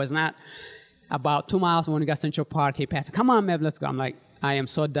patient. I was not. About 2 miles when we got Central Park, he passed. Come on, Meb, let's go. I'm like, I am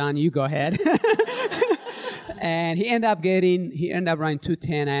so done. You go ahead. And he ended up running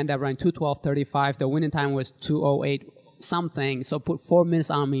 2:10. I ended up running 2:12:35. The winning time was 2:08 something. So put 4 minutes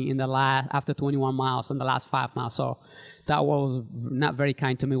on me after 21 miles in the last 5 miles. So that was not very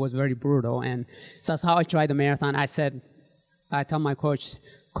kind to me. It was very brutal. And so that's how I tried the marathon. I told my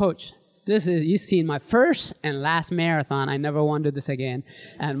coach, you've seen my first and last marathon. I never want to do this again.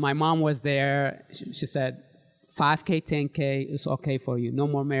 And my mom was there. She said, 5K, 10K is okay for you. No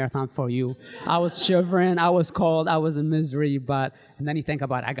more marathons for you. I was shivering. I was cold. I was in misery. And then you think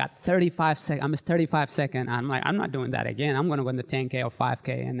about it. I got 35 seconds. I missed 35 seconds. I'm like, I'm not doing that again. I'm going to go in the 10K or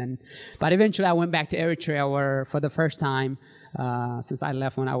 5K. But eventually I went back to Eritrea where for the first time, since I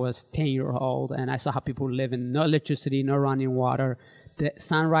left when I was 10 years old, and I saw how people live in no electricity, no running water, the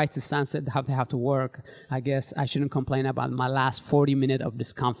sunrise to sunset, how they have to work. I guess I shouldn't complain about my last 40 minutes of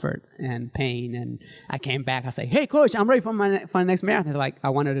discomfort and pain. And I came back. I say, hey, coach, I'm ready for my next marathon. He's like, I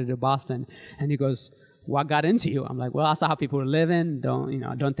wanted to do Boston. And he goes, what got into you? I'm like, well, I saw how people are living.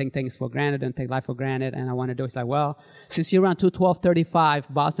 Don't take things for granted. Don't take life for granted. And I want to do it. He's like, well, since you ran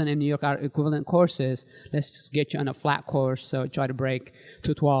 2:12:35, Boston and New York are equivalent courses. Let's just get you on a flat course. So try to break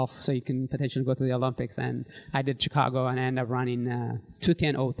 2:12 so you can potentially go to the Olympics. And I did Chicago and I ended up running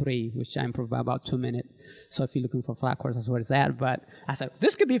 2:10:03, which I improved by about 2 minutes. So if you're looking for a flat course, that's where it's at. But I said,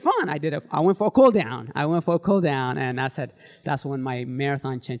 this could be fun. I went for a cool down. And I said, that's when my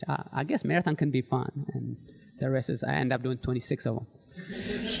marathon changed. I guess marathon can be fun. And the rest is I end up doing 26 of them.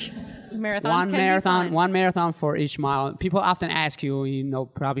 So marathons one marathon for each mile. People often ask you,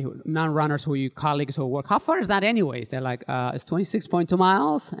 probably non-runners your colleagues who work, how far is that anyways? They're like, it's 26.2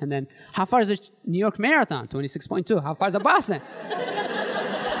 miles. And then how far is the New York Marathon? 26.2. How far is the Boston?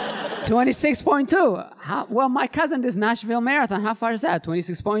 26.2. Well, my cousin does Nashville Marathon. How far is that?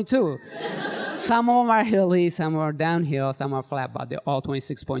 26.2. Some of them are hilly, some are downhill, some are flat, but they're all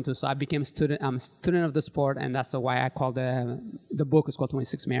 26.2. So I became I'm a student of the sport, and that's why I call the book is called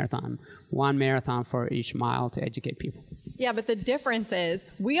 26 Marathon. One marathon for each mile to educate people. Yeah, but the difference is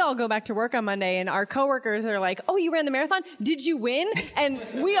we all go back to work on Monday, and our coworkers are like, oh, you ran the marathon? Did you win? And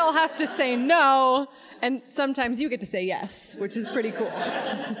we all have to say no, and sometimes you get to say yes, which is pretty cool.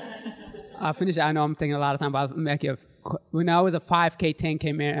 I know I'm thinking a lot of time about making when I was a 5K,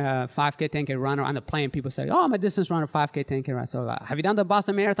 10K runner on the plane, people say, oh, I'm a distance runner, 5K, 10K runner. So have you done the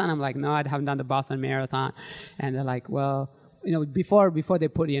Boston Marathon? I'm like, no, I haven't done the Boston Marathon. And they're like, well, before they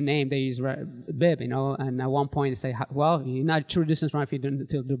put your name, they use bib, and at one point they say, well, you're not a true distance runner if you didn't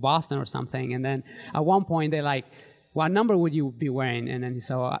do Boston or something. And then at one point they're like, what number would you be wearing? And then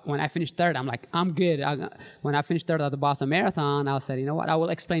so when I finished third, I'm like, I'm good. When I finished third at the Boston Marathon, I said, you know what, I will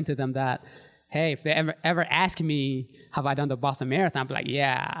explain to them that, hey, if they ever ask me, have I done the Boston Marathon? I'll be like,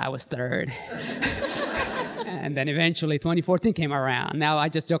 yeah, I was third. And then eventually 2014 came around. Now I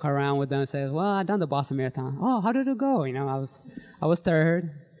just joke around with them and say, well, I done the Boston Marathon. Oh, how did it go? I was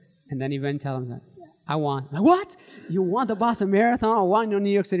third. And then even tell them that I won. Like, what? You won the Boston Marathon or won the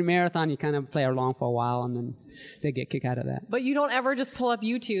New York City Marathon? You kind of play along for a while, and then they get kicked out of that. But you don't ever just pull up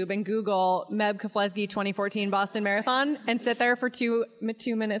YouTube and Google Meb Keflezighi 2014 Boston Marathon and sit there for 2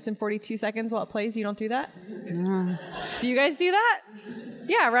 minutes and 42 seconds while it plays? You don't do that? No. Do you guys do that?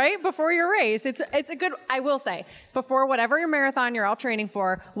 Yeah, right? Before your race. It's a good, I will say, before whatever your marathon you're all training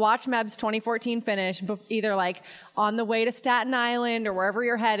for, watch Meb's 2014 finish, either like on the way to Staten Island or wherever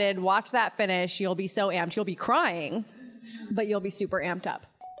you're headed. Watch that finish. You'll be so amped. You'll be crying, but you'll be super amped up.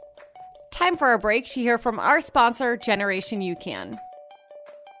 Time for a break to hear from our sponsor, Generation UCAN.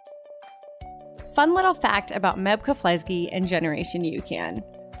 Fun little fact about Meb Keflezighi and Generation UCAN.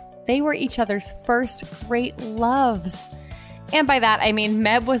 They were each other's first great loves. And by that, I mean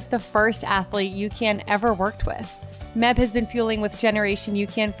Meb was the first athlete UCAN ever worked with. Meb has been fueling with Generation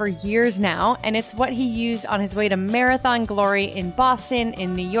UCAN for years now, and it's what he used on his way to marathon glory in Boston,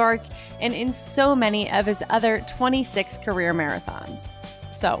 in New York, and in so many of his other 26 career marathons.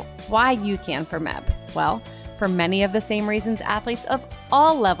 So, why UCAN for Meb? Well, for many of the same reasons athletes of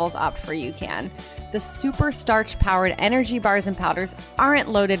all levels opt for UCAN. The super starch-powered energy bars and powders aren't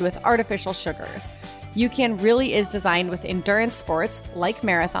loaded with artificial sugars. UCAN really is designed with endurance sports, like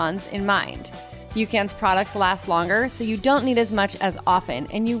marathons, in mind. UCAN's products last longer, so you don't need as much as often,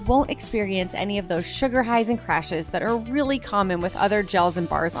 and you won't experience any of those sugar highs and crashes that are really common with other gels and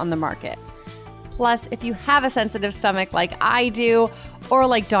bars on the market. Plus, if you have a sensitive stomach like I do, or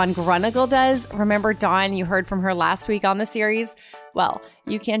like Dawn Grunigal does, remember Dawn, you heard from her last week on the series? Well,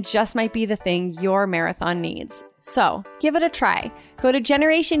 UCAN just might be the thing your marathon needs. So give it a try. Go to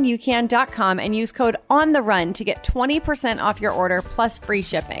GenerationYouCan.com and use code ONTHERUN to get 20% off your order plus free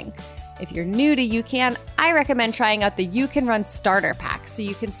shipping. If you're new to YouCan, I recommend trying out the You Can Run Starter Pack so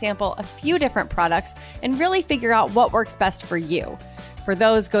you can sample a few different products and really figure out what works best for you. For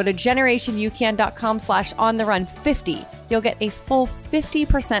those, go to GenerationYouCan.com/OnTheRun50. You'll get a full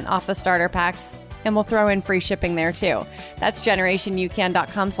 50% off the starter packs, and we'll throw in free shipping there too. That's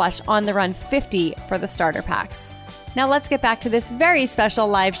GenerationYouCan.com/OnTheRun50 for the starter packs. Now let's get back to this very special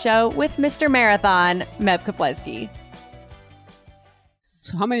live show with Mr. Marathon, Meb Keflezighi.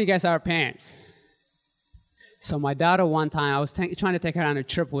 So how many of you guys are parents? So my daughter, one time, I was trying to take her on a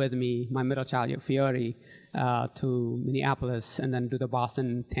trip with me, my middle child, Fiore, to Minneapolis and then do the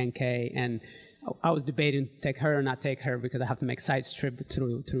Boston 10K. And I was debating to take her or not take her because I have to make side trip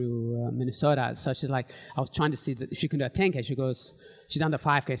through Minnesota. So she's like, I was trying to see if she can do a 10K. She goes, she's done the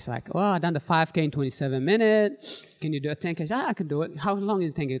 5K. She's like, oh, I done the 5K in 27 minutes. Can you do a 10K? She's like, I can do it. How long do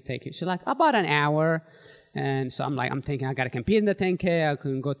you think it'll take you? She's like, about an hour. And so I'm thinking I got to compete in the 10K. I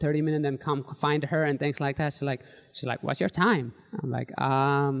can go 30 minutes and come find her and things like that. She's like, what's your time? I'm like,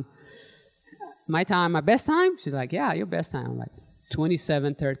 my time, my best time? She's like, yeah, your best time. I'm like,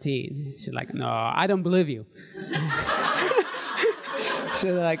 27:13. She's like, no, I don't believe you.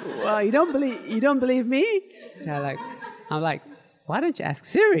 She's like, well, you don't believe me? I'm like, why don't you ask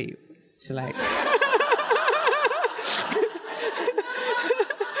Siri? She's like,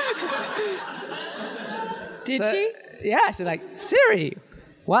 Did she? Yeah, she's like, Siri,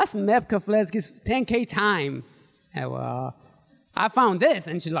 what's Meb Keflezighi's 10K time? And, well, I found this.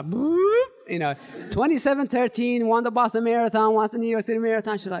 And she's like, 27:13, won the Boston Marathon, won the New York City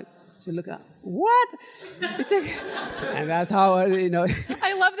Marathon. She look up, what? And that's how,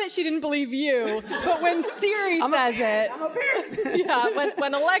 I love that she didn't believe you, but when Siri says it. I'm a parent. Yeah,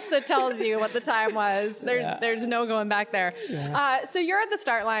 when Alexa tells you what the time was, there's no going back there. Yeah. So you're at the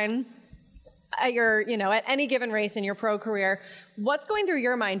start line. At at any given race in your pro career, what's going through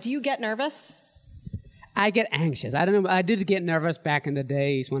your mind? Do you get nervous? I get anxious. I don't know. I did get nervous back in the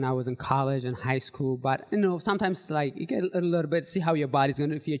days when I was in college and high school. But sometimes you get a little bit, see how your body's going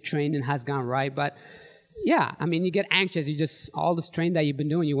to, if your training has gone right. But yeah, you get anxious. You just, all this training that you've been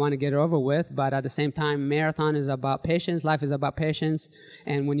doing, you want to get it over with. But at the same time, marathon is about patience. Life is about patience.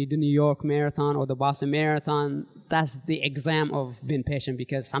 And when you do New York Marathon or the Boston Marathon, that's the exam of being patient,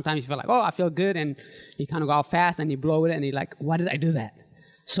 because sometimes you feel like, oh, I feel good. And you kind of go out fast and you blow it and you're like, why did I do that?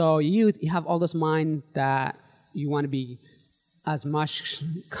 So you have all this mind that you want to be as much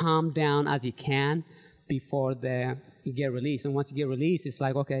calm down as you can before you get released. And once you get released, it's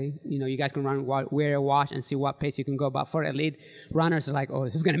like, okay, you guys can wear a watch and see what pace you can go. But for elite runners, it's like, oh,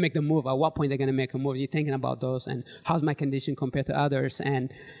 who's going to make the move? At what point they're going to make a move? You're thinking about those and how's my condition compared to others.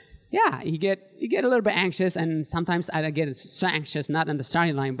 And yeah, you get a little bit anxious. And sometimes I get so anxious, not on the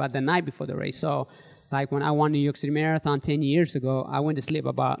starting line, but the night before the race. So like when I won New York City Marathon 10 years ago, I went to sleep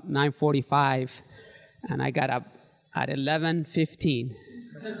about 9:45, and I got up at 11:15.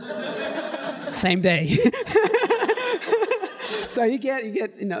 Same day. So you get,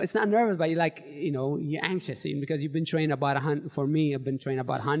 it's not nervous, but you're anxious because you've been trained about 100. For me, I've been trained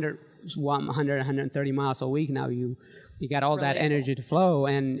about 130 miles a week now. You got all that energy to flow,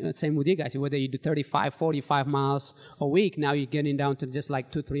 and same with you guys. Whether you do 35, 45 miles a week, now you're getting down to just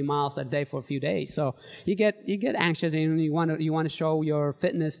like 2-3 miles a day for a few days. So you get anxious, and you want to show your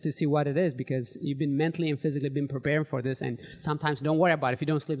fitness to see what it is, because you've been mentally and physically been preparing for this. And sometimes don't worry about it. If you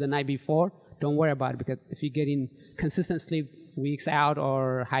don't sleep the night before, don't worry about it, because if you're getting consistent sleep weeks out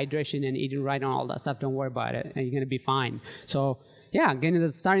or hydration and eating right and all that stuff, don't worry about it, and you're going to be fine. So yeah, getting to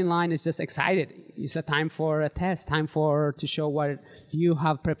the starting line is just excited. It's a time for a test, time to show what you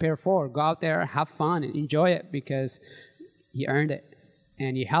have prepared for. Go out there, have fun, and enjoy it, because you earned it,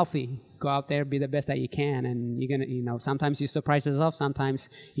 and you're healthy. Go out there, be the best that you can, and you're gonna, sometimes you surprise yourself, sometimes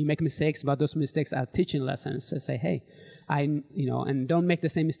you make mistakes, but those mistakes are teaching lessons. So say, hey, and don't make the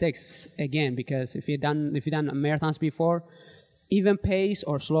same mistakes again, because if you've done marathons before, even pace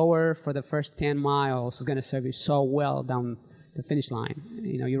or slower for the first 10 miles is gonna serve you so well down the finish line.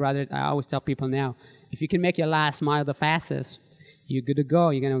 I always tell people now, if you can make your last mile the fastest, you're good to go.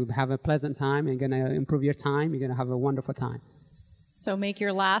 You're going to have a pleasant time. You're going to improve your time. You're going to have a wonderful time. So make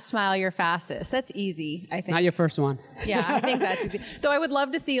your last mile your fastest. That's easy, I think. Not your first one. Yeah, I think that's easy. Though I would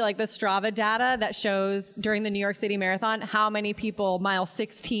love to see like the Strava data that shows during the New York City Marathon how many people mile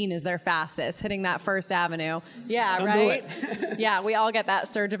 16 is their fastest, hitting that First Avenue. Yeah, Don't right? do it. Yeah, we all get that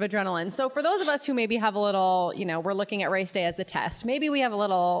surge of adrenaline. So for those of us who maybe have a little, we're looking at race day as the test. Maybe we have a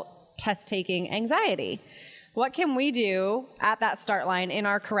little test-taking anxiety. What can we do at that start line in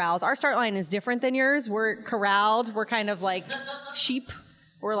our corrals? Our start line is different than yours. We're corralled. We're kind of like sheep.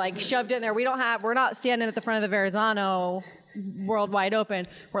 We're like shoved in there. We're not standing at the front of the Verrazano world wide open.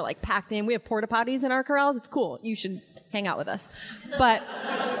 We're like packed in. We have porta potties in our corrals. It's cool. You should hang out with us. But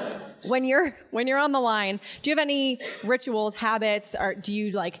when you're on the line, do you have any rituals, habits, or do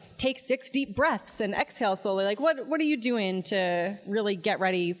you like take 6 deep breaths and exhale slowly? Like what are you doing to really get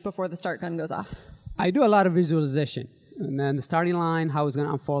ready before the start gun goes off? I do a lot of visualization. And then the starting line, how it's going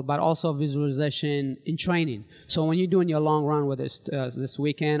to unfold, but also visualization in training. So when you're doing your long run, whether it's this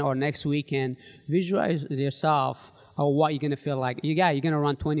weekend or next weekend, visualize yourself or what you're going to feel like. You're going to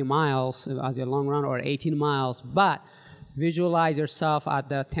run 20 miles as your long run or 18 miles, but visualize yourself at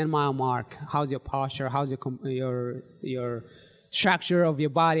the 10-mile mark. How's your posture? How's your structure of your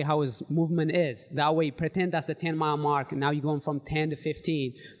body, how his movement is. That way, pretend that's the 10-mile mark, and now you're going from 10 to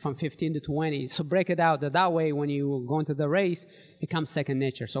 15, from 15 to 20. So break it out. That way, when you go into the race, it becomes second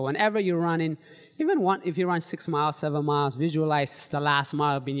nature. So whenever you're running, if you run 6 miles, 7 miles, visualize the last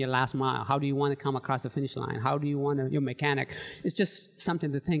mile being your last mile. How do you want to come across the finish line? How do you want your mechanic? It's just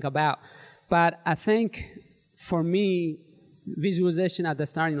something to think about. But I think, for me, visualization at the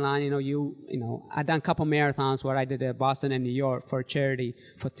starting line, I've done a couple marathons where I did Boston and New York for charity,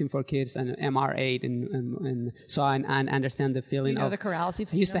 for Team for Kids and MR8, and so I understand the feeling of the corrals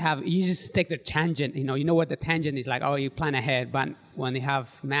you've seen. You just take the tangent, you know what the tangent is like. Oh, you plan ahead, but when you have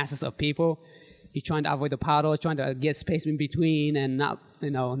masses of people, you're trying to avoid the puddle, trying to get space in between, and not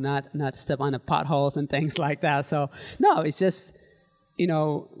step on the potholes and things like that. So no, it's just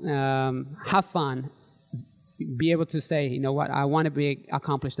have fun. Be able to say, you know what, I want to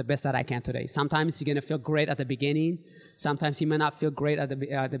accomplish the best that I can today. Sometimes you're going to feel great at the beginning. Sometimes you may not feel great at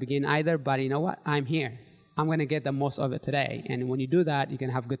the beginning either, but you know what, I'm here. I'm going to get the most of it today. And when you do that, you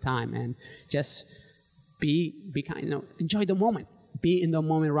can have a good time and just be kind, enjoy the moment. Be in the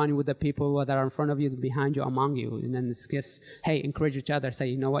moment running with the people that are in front of you, behind you, among you. And then it's just, hey, encourage each other. Say,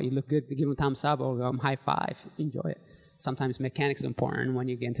 you know what, you look good. Give them a thumbs up or high five. Enjoy it. Sometimes mechanics are important when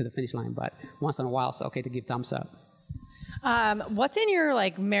you get into the finish line, but once in a while, it's okay to give thumbs up. What's in your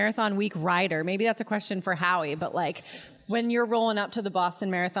marathon week rider? Maybe that's a question for Howie, but when you're rolling up to the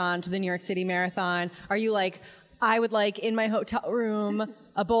Boston Marathon, to the New York City Marathon, are you I would in my hotel room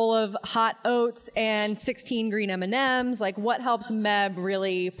a bowl of hot oats and 16 green M&Ms? What helps Meb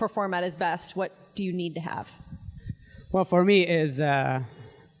really perform at his best? What do you need to have? Well, for me is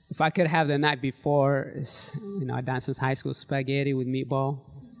if I could have the night before, I done since high school, spaghetti with meatball,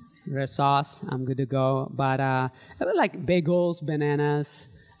 red sauce, I'm good to go. But I would like bagels, bananas,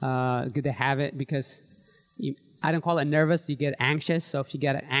 good to have it because I don't call it nervous, you get anxious. So if you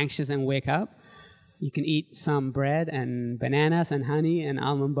get anxious and wake up, you can eat some bread and bananas and honey and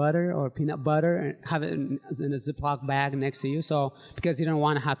almond butter or peanut butter and have it in a Ziploc bag next to you. So because you don't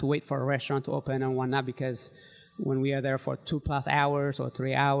want to have to wait for a restaurant to open and whatnot, because when we are there for 2+ hours or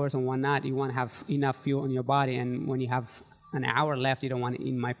 3 hours and whatnot, you want to have enough fuel in your body. And when you have an hour left, you don't want to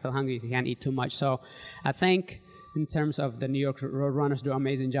eat. You might feel hungry. You can't eat too much. So I think in terms of the New York Road Runners do an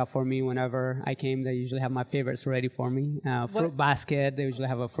amazing job for me. Whenever I came, they usually have my favorites ready for me. Fruit basket. They usually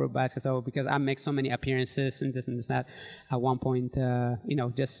have a fruit basket. So because I make so many appearances and this and that, at one point,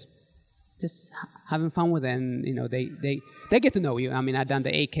 just having fun with it, and they get to know you. I mean, I've done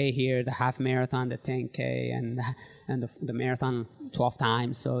the 8K here, the half marathon, the 10K, and the marathon 12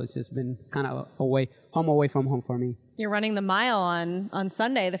 times. So it's just been kind of away from home for me. You're running the mile on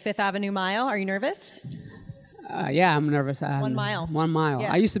Sunday, the Fifth Avenue Mile. Are you nervous? Yeah, I'm nervous. 1 mile. 1 mile.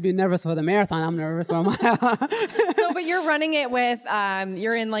 Yeah. I used to be nervous for the marathon. I'm nervous for a mile. But you're running it with,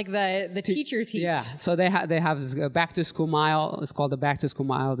 you're in the teacher's heat. Yeah. So they have this back to school mile. It's called the back to school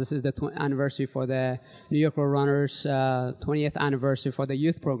mile. This is the anniversary for the New York Road Runners, 20th anniversary for the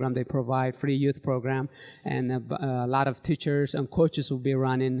youth program. They provide free youth program, and a lot of teachers and coaches will be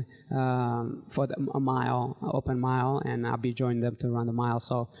running for a mile, open mile, and I'll be joining them to run the mile.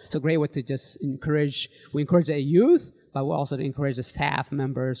 So it's a great way to just encourage the youth, but we also encourage the staff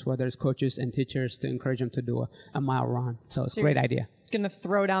members, whether it's coaches and teachers, to encourage them to do a mile run. So it's a great idea. Going to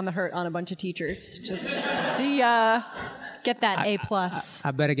throw down the hurt on a bunch of teachers. Just see ya. Get that A+.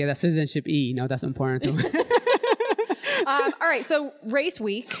 I better get a citizenship E. That's important to me. All right, so race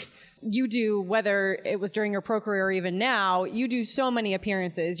week. You do, whether it was during your pro career or even now, you do so many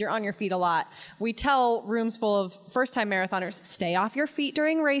appearances. You're on your feet a lot. We tell rooms full of first-time marathoners, stay off your feet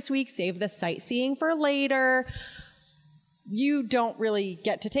during race week, save the sightseeing for later. You don't really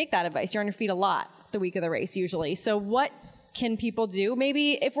get to take that advice. You're on your feet a lot the week of the race usually. So what can people do?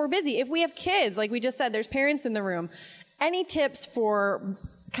 Maybe if we're busy, if we have kids, like we just said, there's parents in the room. Any tips for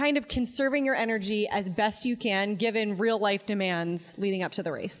kind of conserving your energy as best you can given real life demands leading up to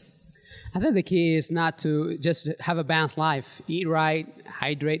the race? I think the key is not to just have a balanced life. Eat right,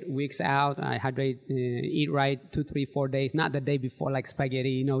 hydrate weeks out, eat right 2, 3, 4 days, not the day before like spaghetti.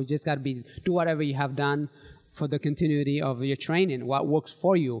 You just got to do whatever you have done for the continuity of your training, what works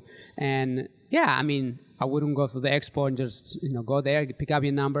for you. And yeah, I mean, I wouldn't go to the expo and just, go there, pick up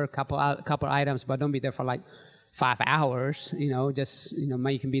your number, couple items, but don't be there for like 5 hours, just,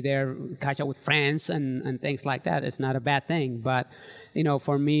 you can be there, catch up with friends and things like that. It's not a bad thing. But,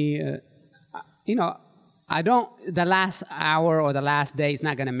 for me, the last hour or the last day is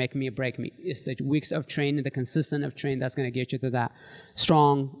not going to make me or break me. It's the weeks of training, the consistent of training that's going to get you to that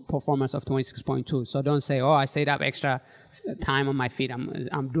strong performance of 26.2. So don't say, I stayed up extra time on my feet,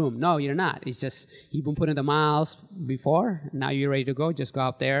 I'm doomed. No, you're not. It's just you've been putting the miles before. Now you're ready to go. Just go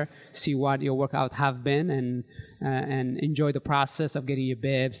out there, see what your workout have been, and enjoy the process of getting your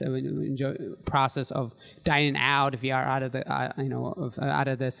bibs. Enjoy the process of dining out if you are out of the out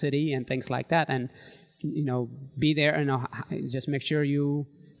of the city and things like that. And be there and just make sure you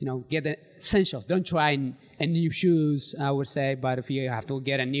get the essentials. Don't try a new shoes, I would say, but if you have to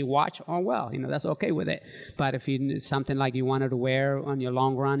get a new watch, that's okay with it. But if you something like you wanted to wear on your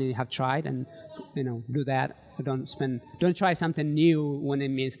long run and you have tried, and do that. Don't try something new when it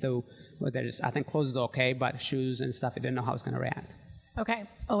means I think clothes is okay, but shoes and stuff, you don't know how it's going to react. Okay,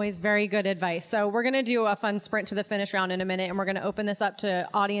 always very good advice. So we're going to do a fun sprint to the finish round in a minute, and we're going to open this up to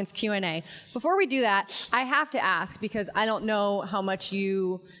audience Q&A. Before we do that, I have to ask, because I don't know how much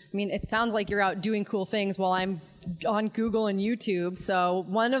it sounds like you're out doing cool things while I'm on Google and YouTube. So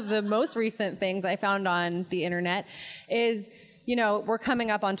one of the most recent things I found on the internet is, we're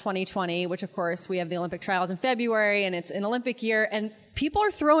coming up on 2020, which of course we have the Olympic trials in February, and it's an Olympic year, and people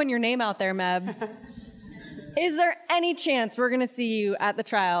are throwing your name out there, Meb. Is there any chance we're going to see you at the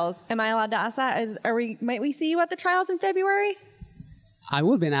trials? Am I allowed to ask that? Might we see you at the trials in February? I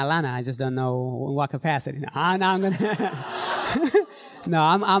will be in Atlanta. I just don't know in what capacity. No, I'm gonna. No,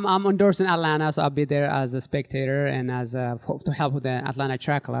 I'm endorsing Atlanta, so I'll be there as a spectator and to help with the Atlanta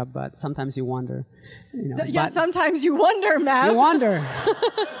Track Club. But sometimes you wonder. Sometimes you wonder, Matt. You wonder.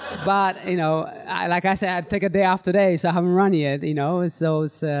 But like I said, I take a day off today, so I haven't run yet. So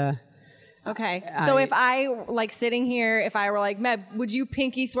it's. Okay. So if I, sitting here, if I were like, Meb, would you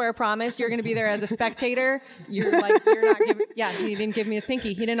pinky swear a promise you're going to be there as a spectator? You're not giving, he didn't give me his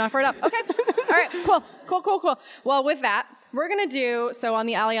pinky. He didn't offer it up. Okay. All right. Cool. Well, with that, we're going to do, so on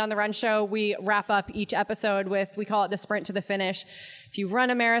the Ali on the Run show, we wrap up each episode we call it the sprint to the finish. If you run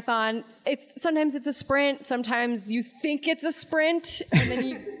a marathon, sometimes it's a sprint, sometimes you think it's a sprint, and then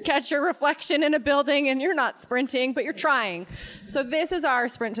you catch your reflection in a building and you're not sprinting, but you're trying. So this is our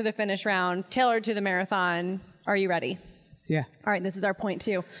sprint to the finish round, tailored to the marathon. Are you ready? Yeah. All right, this is our point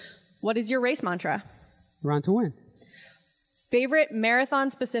 2. What is your race mantra? Run to win. Favorite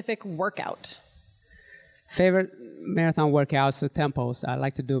marathon-specific workout? Favorite marathon workouts, so tempos. I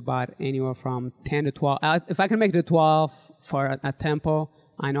like to do about anywhere from 10 to 12. If I can make it to 12 for a tempo,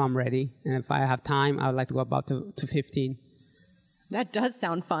 I know I'm ready. And if I have time, I would like to go about to 15. That does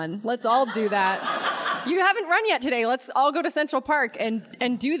sound fun. Let's all do that. You haven't run yet today. Let's all go to Central Park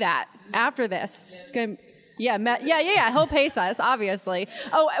and do that after this. Yeah. He'll pace us, obviously.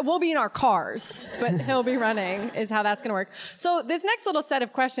 Oh, we'll be in our cars, but he'll be running is how that's going to work. So this next little set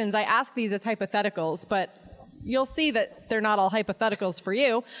of questions, I ask these as hypotheticals, but you'll see that they're not all hypotheticals for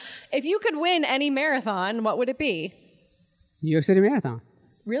you. If you could win any marathon, what would it be? New York City Marathon.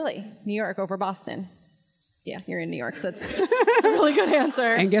 Really? New York over Boston? Yeah, you're in New York, so that's a really good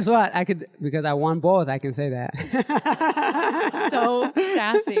answer. And guess what? Because I won both, I can say that. So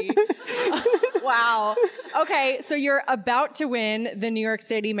sassy. Wow. Okay, so you're about to win the New York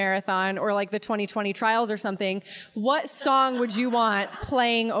City Marathon or the 2020 trials or something. What song would you want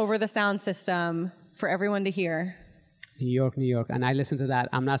playing over the sound system for everyone to hear? New York, New York. And I listen to that.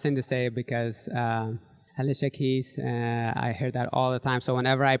 I'm not saying to say it because Alicia Keys, I hear that all the time. So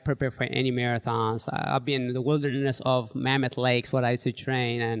whenever I prepare for any marathons, I'll be in the wilderness of Mammoth Lakes where I used to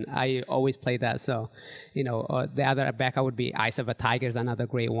train, and I always play that. So, the other backup would be Eyes of a Tiger is another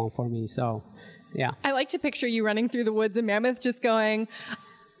great one for me. So, yeah. I like to picture you running through the woods in Mammoth just going,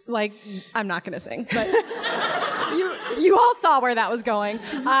 I'm not going to sing, but you all saw where that was going.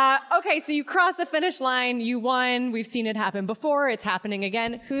 Okay, so you crossed the finish line. You won. We've seen it happen before. It's happening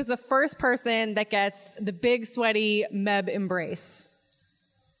again. Who's the first person that gets the big, sweaty Meb embrace?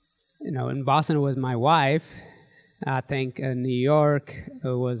 In Boston, it was my wife. I think in New York, it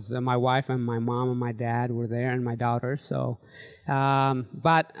was my wife and my mom and my dad were there and my daughter. So,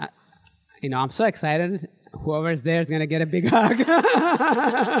 but, I'm so excited. whoever's there is going to get a big hug.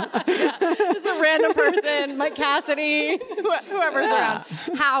 Just a random person, Mike Cassidy, whoever's around.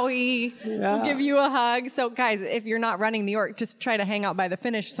 Howie will give you a hug. So guys, if you're not running New York, just try to hang out by the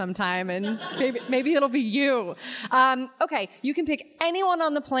finish sometime and maybe it'll be you. Okay, you can pick anyone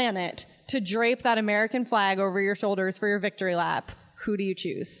on the planet to drape that American flag over your shoulders for your victory lap. Who do you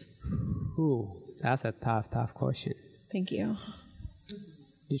choose? Ooh, that's a tough question. Thank you.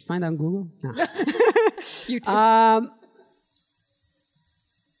 Did you find that on Google? No. You too.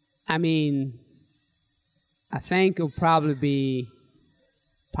 I mean, I think it would probably be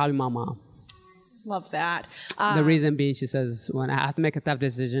my mom. Love that. The reason being, she says, when I had to make a tough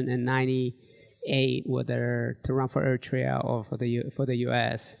decision in '98 whether to run for Eritrea or for the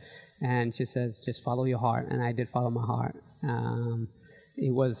U.S., and she says, just follow your heart, and I did follow my heart.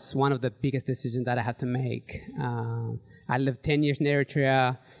 It was one of the biggest decisions that I had to make. I lived 10 years in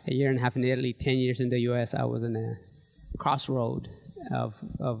Eritrea, a year and a half in Italy, 10 years in the U.S. I was in a crossroad of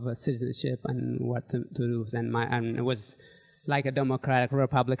citizenship and what to do. And it was like a Democratic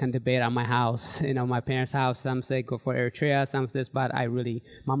Republican debate at my house, my parents' house. Some say go for Eritrea, some this, but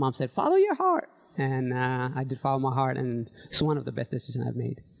my mom said, follow your heart. And I did follow my heart, and it's one of the best decisions I've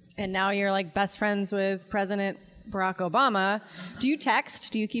made. And now you're like best friends with President Barack Obama. Do you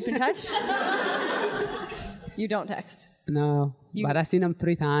text? Do you keep in touch? You don't text? No, but I've seen him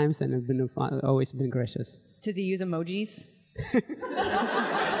 3 times, and it's always been gracious. Does he use emojis?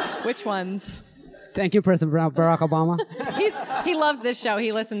 Which ones? Thank you, President Barack Obama. He loves this show.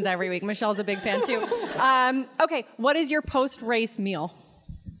 He listens every week. Michelle's a big fan, too. Okay, what is your post-race meal?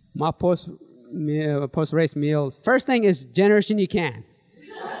 My post-race meal, first thing is generation you can.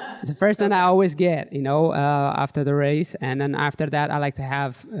 It's the first thing I always get, after the race. And then after that, I like to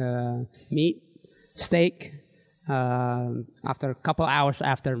have meat, steak, after a couple hours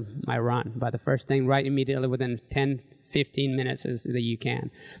after my run. But the first thing right immediately within 10, 15 minutes is that you can.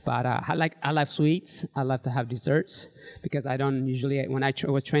 But I like sweets. I love to have desserts because I don't usually, when I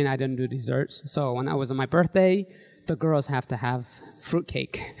was trained, I didn't do desserts. So when I was on my birthday, the girls have to have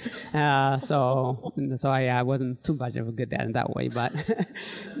fruitcake. So I wasn't too much of a good dad in that way. But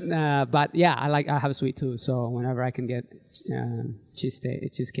yeah, I have a sweet tooth. So whenever I can get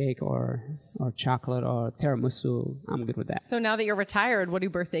cheesecake or chocolate or tiramisu, I'm good with that. So now that you're retired, what do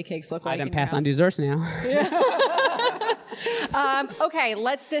birthday cakes look like? I can pass on desserts now. Okay,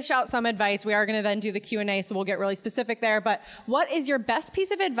 let's dish out some advice. We are going to then do the Q&A, so we'll get really specific there. But what is your best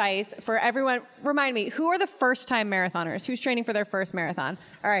piece of advice for everyone? Remind me, who are the first-time marathoners? Who's training for their first marathon?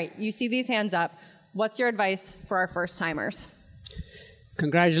 All right, you see these hands up. What's your advice for our first-timers?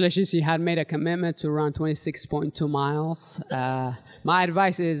 Congratulations, you had made a commitment to run 26.2 miles. My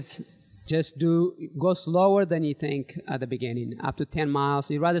advice is just go slower than you think at the beginning, up to 10 miles.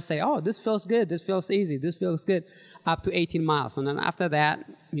 You'd rather say, oh, this feels good, this feels easy, this feels good, up to 18 miles. And then after that,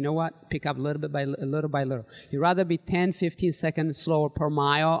 you know what? Pick up little by little. You'd rather be 10, 15 seconds slower per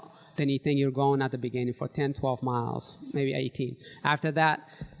mile than you think you're going at the beginning for 10, 12 miles, maybe 18. After that,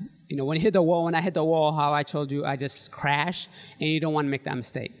 when I hit the wall, how I told you, I just crash, and you don't want to make that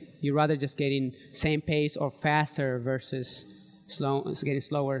mistake. You'd rather just get in same pace or faster versus getting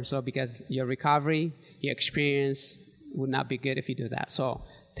slower, so because your recovery, your experience would not be good if you do that. So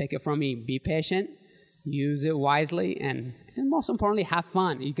take it from me, be patient, use it wisely, and most importantly, have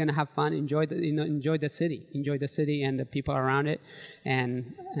fun. You're gonna have fun, enjoy the city and the people around it,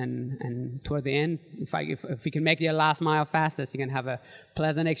 and toward the end, if you can make your last mile fastest, you're gonna have a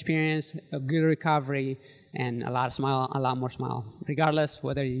pleasant experience, a good recovery, and a lot more smile. Regardless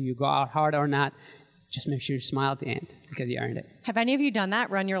whether you go out hard or not, just make sure you smile at the end because you earned it. Have any of you done that?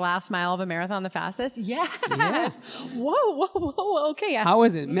 Run your last mile of a marathon the fastest? Yes. Yeah. Whoa. Okay. Yes. How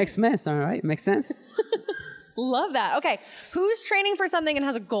is it? Makes sense, all right? Makes sense? Love that. Okay. Who's training for something and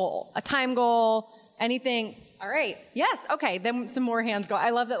has a goal? A time goal? Anything? All right. Yes. Okay. Then some more hands go. I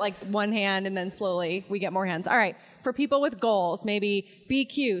love that, like one hand and then slowly we get more hands. All right. For people with goals, maybe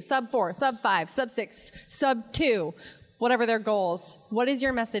BQ, sub 4, sub 5, sub 6, sub 2, whatever their goals. What is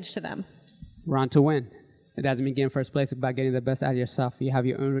your message to them? Run to win. It doesn't mean getting first place. It's about getting the best out of yourself. You have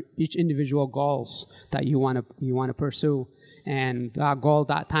each individual goals that you want to pursue, and that goal,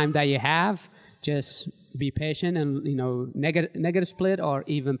 that time that you have, just be patient and negative split or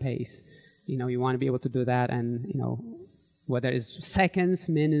even pace. You want to be able to do that, and whether it's seconds,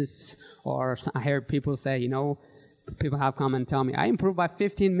 minutes, or I hear people say, people have come and tell me I improved by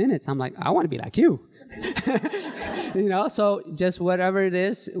 15 minutes. I'm like, I want to be like you. So just whatever it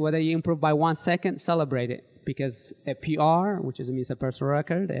is, whether you improve by 1 second, celebrate it. because a PR, which means a personal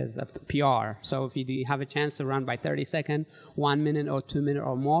record, is a PR. So if you have a chance to run by 30 seconds, 1 minute or 2 minutes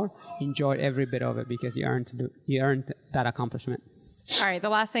or more, enjoy every bit of it because you earned that accomplishment. All right, the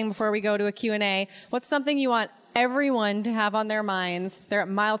last thing before we go to a Q&A, what's something you want everyone to have on their minds? They're at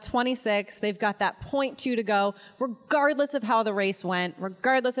mile 26. They've got that 0.2 to go, regardless of how the race went,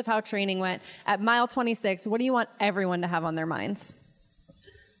 regardless of how training went. At mile 26, what do you want everyone to have on their minds?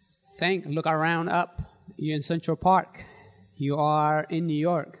 Look around up. You're in Central Park. You are in New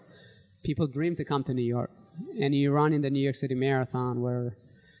York. People dream to come to New York. And you run in the New York City Marathon where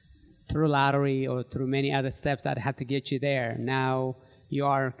through lottery or through many other steps that had to get you there. Now you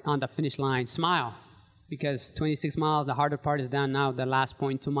are on the finish line. Smile. Because 26 miles, the harder part is done now. The last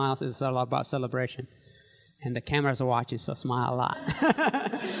 0.2 miles is all about celebration. And the cameras are watching, so smile a lot.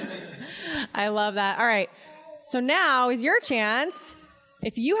 I love that. All right. So now is your chance.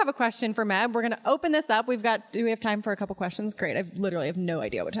 If you have a question for Meb, we're going to open this up. Do we have time for a couple questions? Great. I literally have no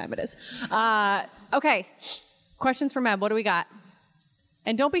idea what time it is. Okay. Questions for Meb. What do we got?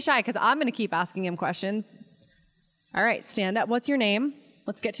 And don't be shy because I'm going to keep asking him questions. All right. Stand up. What's your name?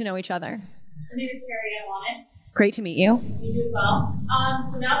 Let's get to know each other. My name is Carrie Ann. Great to meet you. Nice to meet you as well.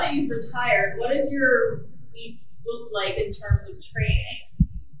 So now that you've retired, what does your week look like in terms of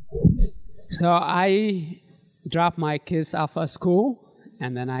training? So I drop my kids off at school.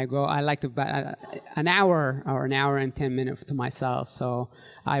 And then I like to an hour or an hour and 10 minutes to myself. So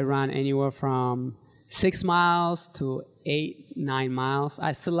I run anywhere from 6 miles to 8, 9 miles.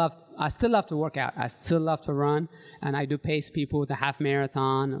 I still love to work out. I still love to run. And I do pace people with the half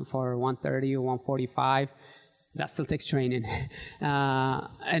marathon for 1:30 or 1:45. That still takes training.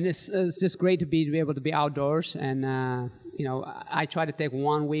 And it's just great to be able to be outdoors. And, I try to take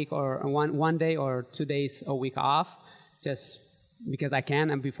 1 week or one day or 2 days a week off just because I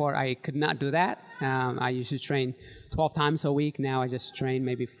can, and before I could not do that. I used to train 12 times a week. Now I just train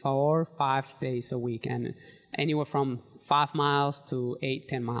maybe 4 or 5 days a week, and anywhere from 5 miles to 8,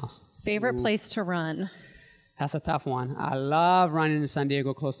 10 miles. Favorite place to run? That's a tough one. I love running in San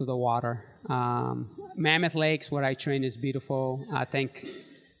Diego close to the water. Mammoth Lakes, where I train, is beautiful. I think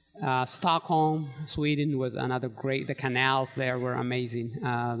Stockholm, Sweden was another great. The canals there were amazing.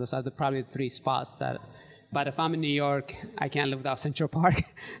 Those are probably the 3 spots that. But if I'm in New York, I can't live without Central Park.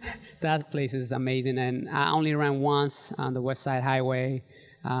 That place is amazing. And I only ran once on the West Side Highway.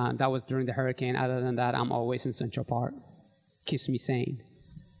 That was during the hurricane. Other than that, I'm always in Central Park. Keeps me sane.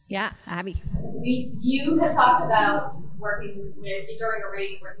 Yeah, Abby. You have talked about working during a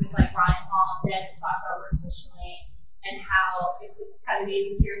race, working with like Ryan Hall and this, talked about working with Shalane, and how it's kind of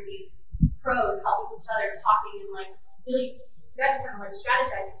amazing hearing these pros helping each other, talking and like really, you guys are kind of like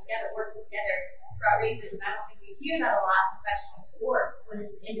strategizing together, working together throughout races, and I don't think we hear that a lot in professional sports when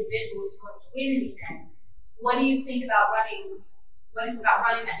it's an individual who's going to win an event. What do you think about running? What is it about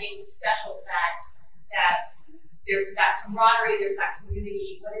running that makes it special that there's that camaraderie, there's that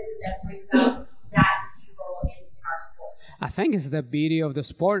community? What is it that brings out that people in our sport? I think it's the beauty of the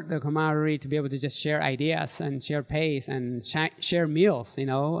sport, the camaraderie, to be able to just share ideas and share pace and share meals,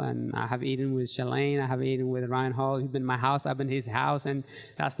 And I have eaten with Shalane, I have eaten with Ryan Hall. He's been in my house, I've been in his house, and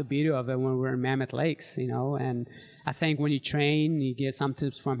that's the beauty of it when we're in Mammoth Lakes, And I think when you train, you get some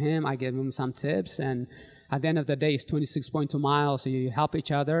tips from him, I give him some tips, and at the end of the day, it's 26.2 miles, so you help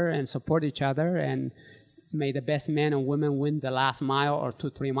each other and support each other, and may the best men and women win the last mile or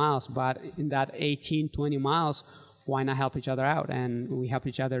 2-3 miles, but in that 18, 20 miles, why not help each other out? And we help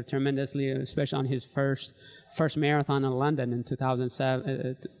each other tremendously, especially on his first marathon in London in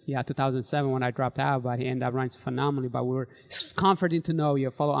 2007 when I dropped out, but he ended up running phenomenally. But it's comforting to know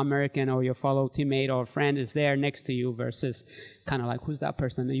your fellow American or your fellow teammate or friend is there next to you versus kind of like, who's that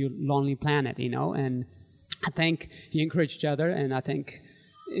person? You lonely planet, And I think you encourage each other, and I think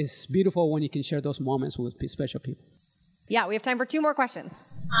it's beautiful when you can share those moments with special people. Yeah, we have time for 2 more questions.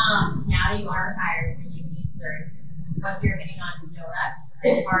 Now you are retired and you need surgery. What's your opinion on donuts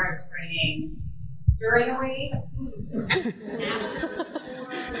as part of training during a race?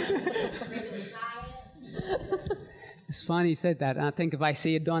 It's funny you said that. I think if I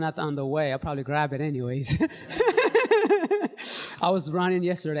see a donut on the way, I'll probably grab it anyways. I was running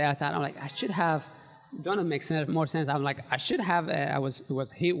yesterday. I thought, I should have. Donut makes more sense. I'm like, I should have. It was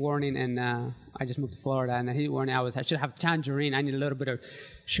heat warning, and I just moved to Florida, and the heat warning. I should have tangerine. I need a little bit of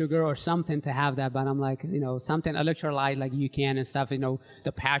sugar or something to have that. But I'm like, something electrolyte like you can and stuff. The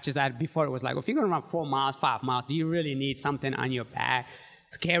patches that before it was like, if you're gonna run 4 miles, 5 miles, do you really need something on your back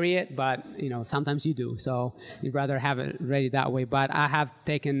to carry it? But sometimes you do. So you'd rather have it ready that way. But I have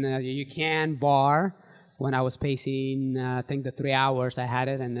taken the UCAN bar when I was pacing, I think the 3 hours I had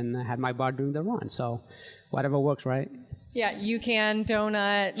it, and then I had my bar during the run. So whatever works, right? Yeah, you can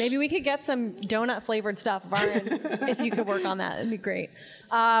donut. Maybe we could get some donut flavored stuff, Varun, if you could work on that. It'd be great.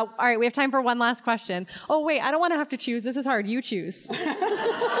 All right, we have time for one last question. Oh, wait, I don't want to have to choose. This is hard. You choose. That's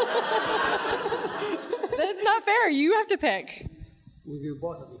not fair. You have to pick. We'll do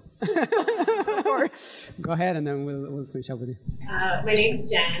both of you. Of course. Go ahead, and then we'll finish up with you. My name's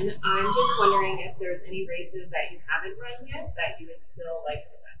Jen. I'm just wondering if there's any races that you haven't run yet that you would still like to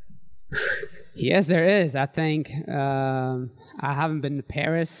run. Yes, there is. I think I haven't been to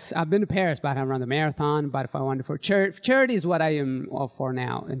Paris. I've been to Paris, but I haven't run the marathon. But if I wanted for charity is what I am all for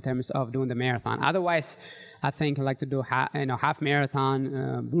now in terms of doing the marathon. Otherwise, I think I'd like to do half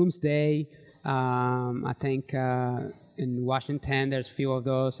marathon, Bloomsday. I think in Washington there's a few of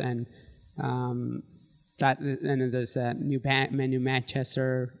those, and there's a New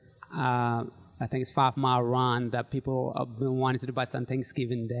Manchester. I think it's 5 mile run that people have been wanting to do by some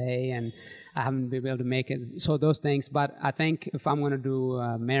Thanksgiving Day, and I haven't been able to make it. So those things, but I think if I'm going to do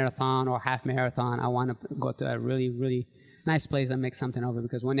a marathon or half marathon, I want to go to a really, really nice place and make something of it.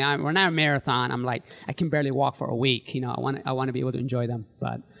 Because when I'm a marathon, I'm like, I can barely walk for a week. I want to be able to enjoy them.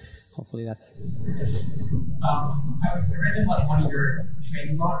 But hopefully that's. I read in one of your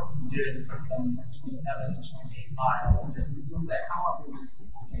training blocks, you did for some 7 to 28 mile distances. How often do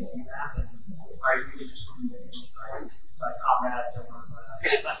you do that? Are you just like comrades or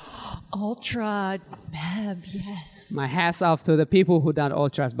Ultra, Meb, yes. My hat's off to the people who done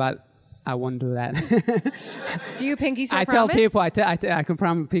ultras, but I won't do that. Do you pinky swear I promise? tell people, I can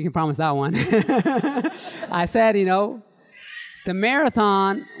promise that one. I said, the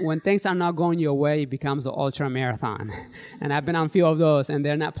marathon, when things are not going your way, it becomes an ultra marathon. And I've been on a few of those, and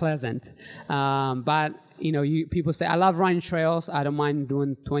they're not pleasant. But people say, I love running trails. I don't mind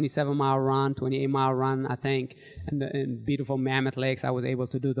doing 27-mile run, 28-mile run, I think. And in beautiful Mammoth Lakes, I was able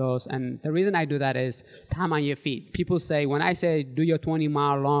to do those. And the reason I do that is time on your feet. People say, when I say do your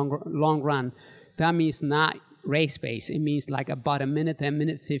 20-mile long run, that means not race pace. It means like about a minute,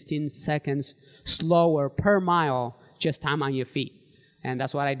 15 seconds slower per mile, just time on your feet. And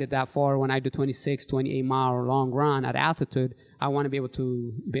that's what I did that for when I do 26, 28-mile long run at altitude. I want to be able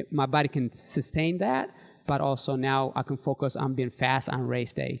to, my body can sustain that, but also now I can focus on being fast on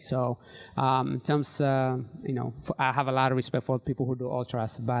race day. So in terms, I have a lot of respect for people who do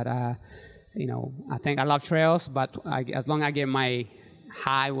ultras, but, I think I love trails, but as long as I get my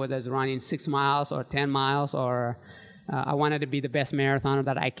high, whether it's running 6 miles or 10 miles, or I wanted to be the best marathoner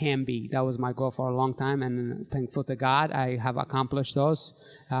that I can be. That was my goal for a long time, and thankful to God, I have accomplished those.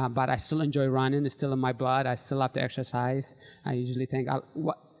 But I still enjoy running. It's still in my blood. I still love to exercise. I usually think,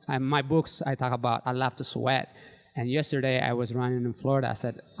 my books, I talk about, I love to sweat. And yesterday, I was running in Florida. I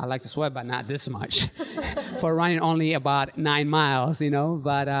said, I like to sweat, but not this much. For running only about 9 miles,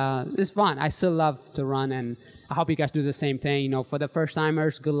 But it's fun. I still love to run, and I hope you guys do the same thing. For the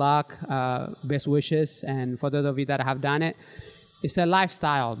first-timers, good luck, best wishes. And for those of you that have done it, it's a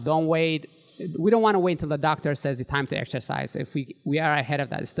lifestyle. Don't wait. We don't want to wait until the doctor says it's time to exercise. If we are ahead of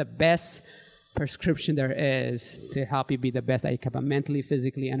that, it's the best prescription there is to help you be the best that you can be mentally,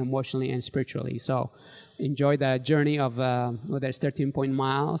 physically, and emotionally and spiritually. So enjoy the journey of whether it's 13.1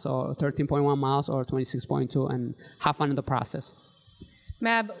 miles or 26.2, and have fun in the process.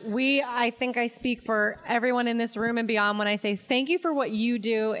 Meb, I think I speak for everyone in this room and beyond when I say thank you for what you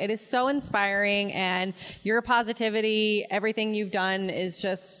do. It is so inspiring, and your positivity, everything you've done is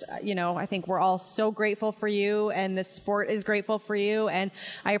just, I think we're all so grateful for you, and the sport is grateful for you. And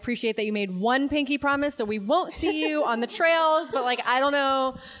I appreciate that you made one pinky promise, so we won't see you on the trails, but I don't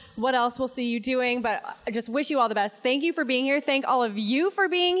know what else we'll see you doing, but I just wish you all the best. Thank you for being here. Thank all of you for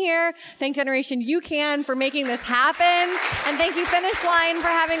being here. Thank Generation You Can for making this happen. And thank you Finish Line for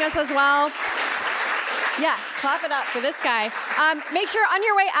having us as well. Yeah, clap it up for this guy. Make sure on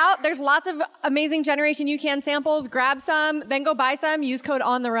your way out, there's lots of amazing Generation You Can samples. Grab some, then go buy some. Use code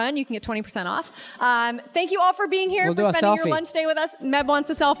ONTHERUN. You can get 20% off. Thank you all for being here, for spending your lunch day with us. Meb wants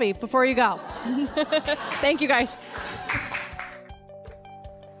a selfie before you go. Thank you, guys.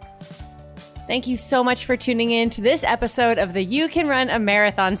 Thank you so much for tuning in to this episode of the You Can Run a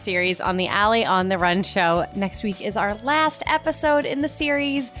Marathon series on the Allie on the Run show. Next week is our last episode in the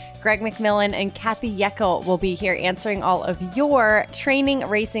series. Greg McMillan and Kathy Yeckel will be here answering all of your training,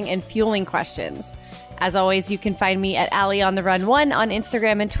 racing, and fueling questions. As always, you can find me at Allie on the Run 1 on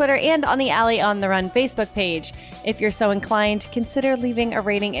Instagram and Twitter, and on the Allie on the Run Facebook page. If you're so inclined, consider leaving a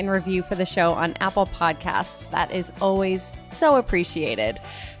rating and review for the show on Apple Podcasts. That is always so appreciated.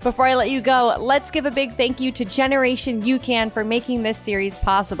 Before I let you go, let's give a big thank you to Generation UCAN for making this series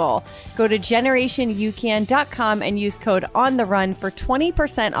possible. Go to generationyoucan.com and use code ONTHERUN for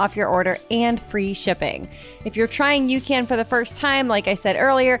 20% off your order and free shipping. If you're trying UCAN for the first time, like I said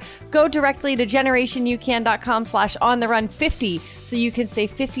earlier, go directly to generationyoucan.com/ontherun50 so you can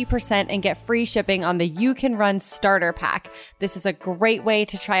save 50% and get free shipping on the You Can Run Starter Pack. This is a great way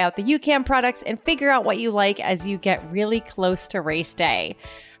to try out the UCAN products and figure out what you like as you get really close to race day.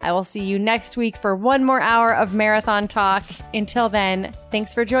 I will see you next week for one more hour of marathon talk. Until then,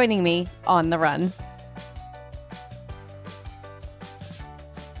 thanks for joining me on the run.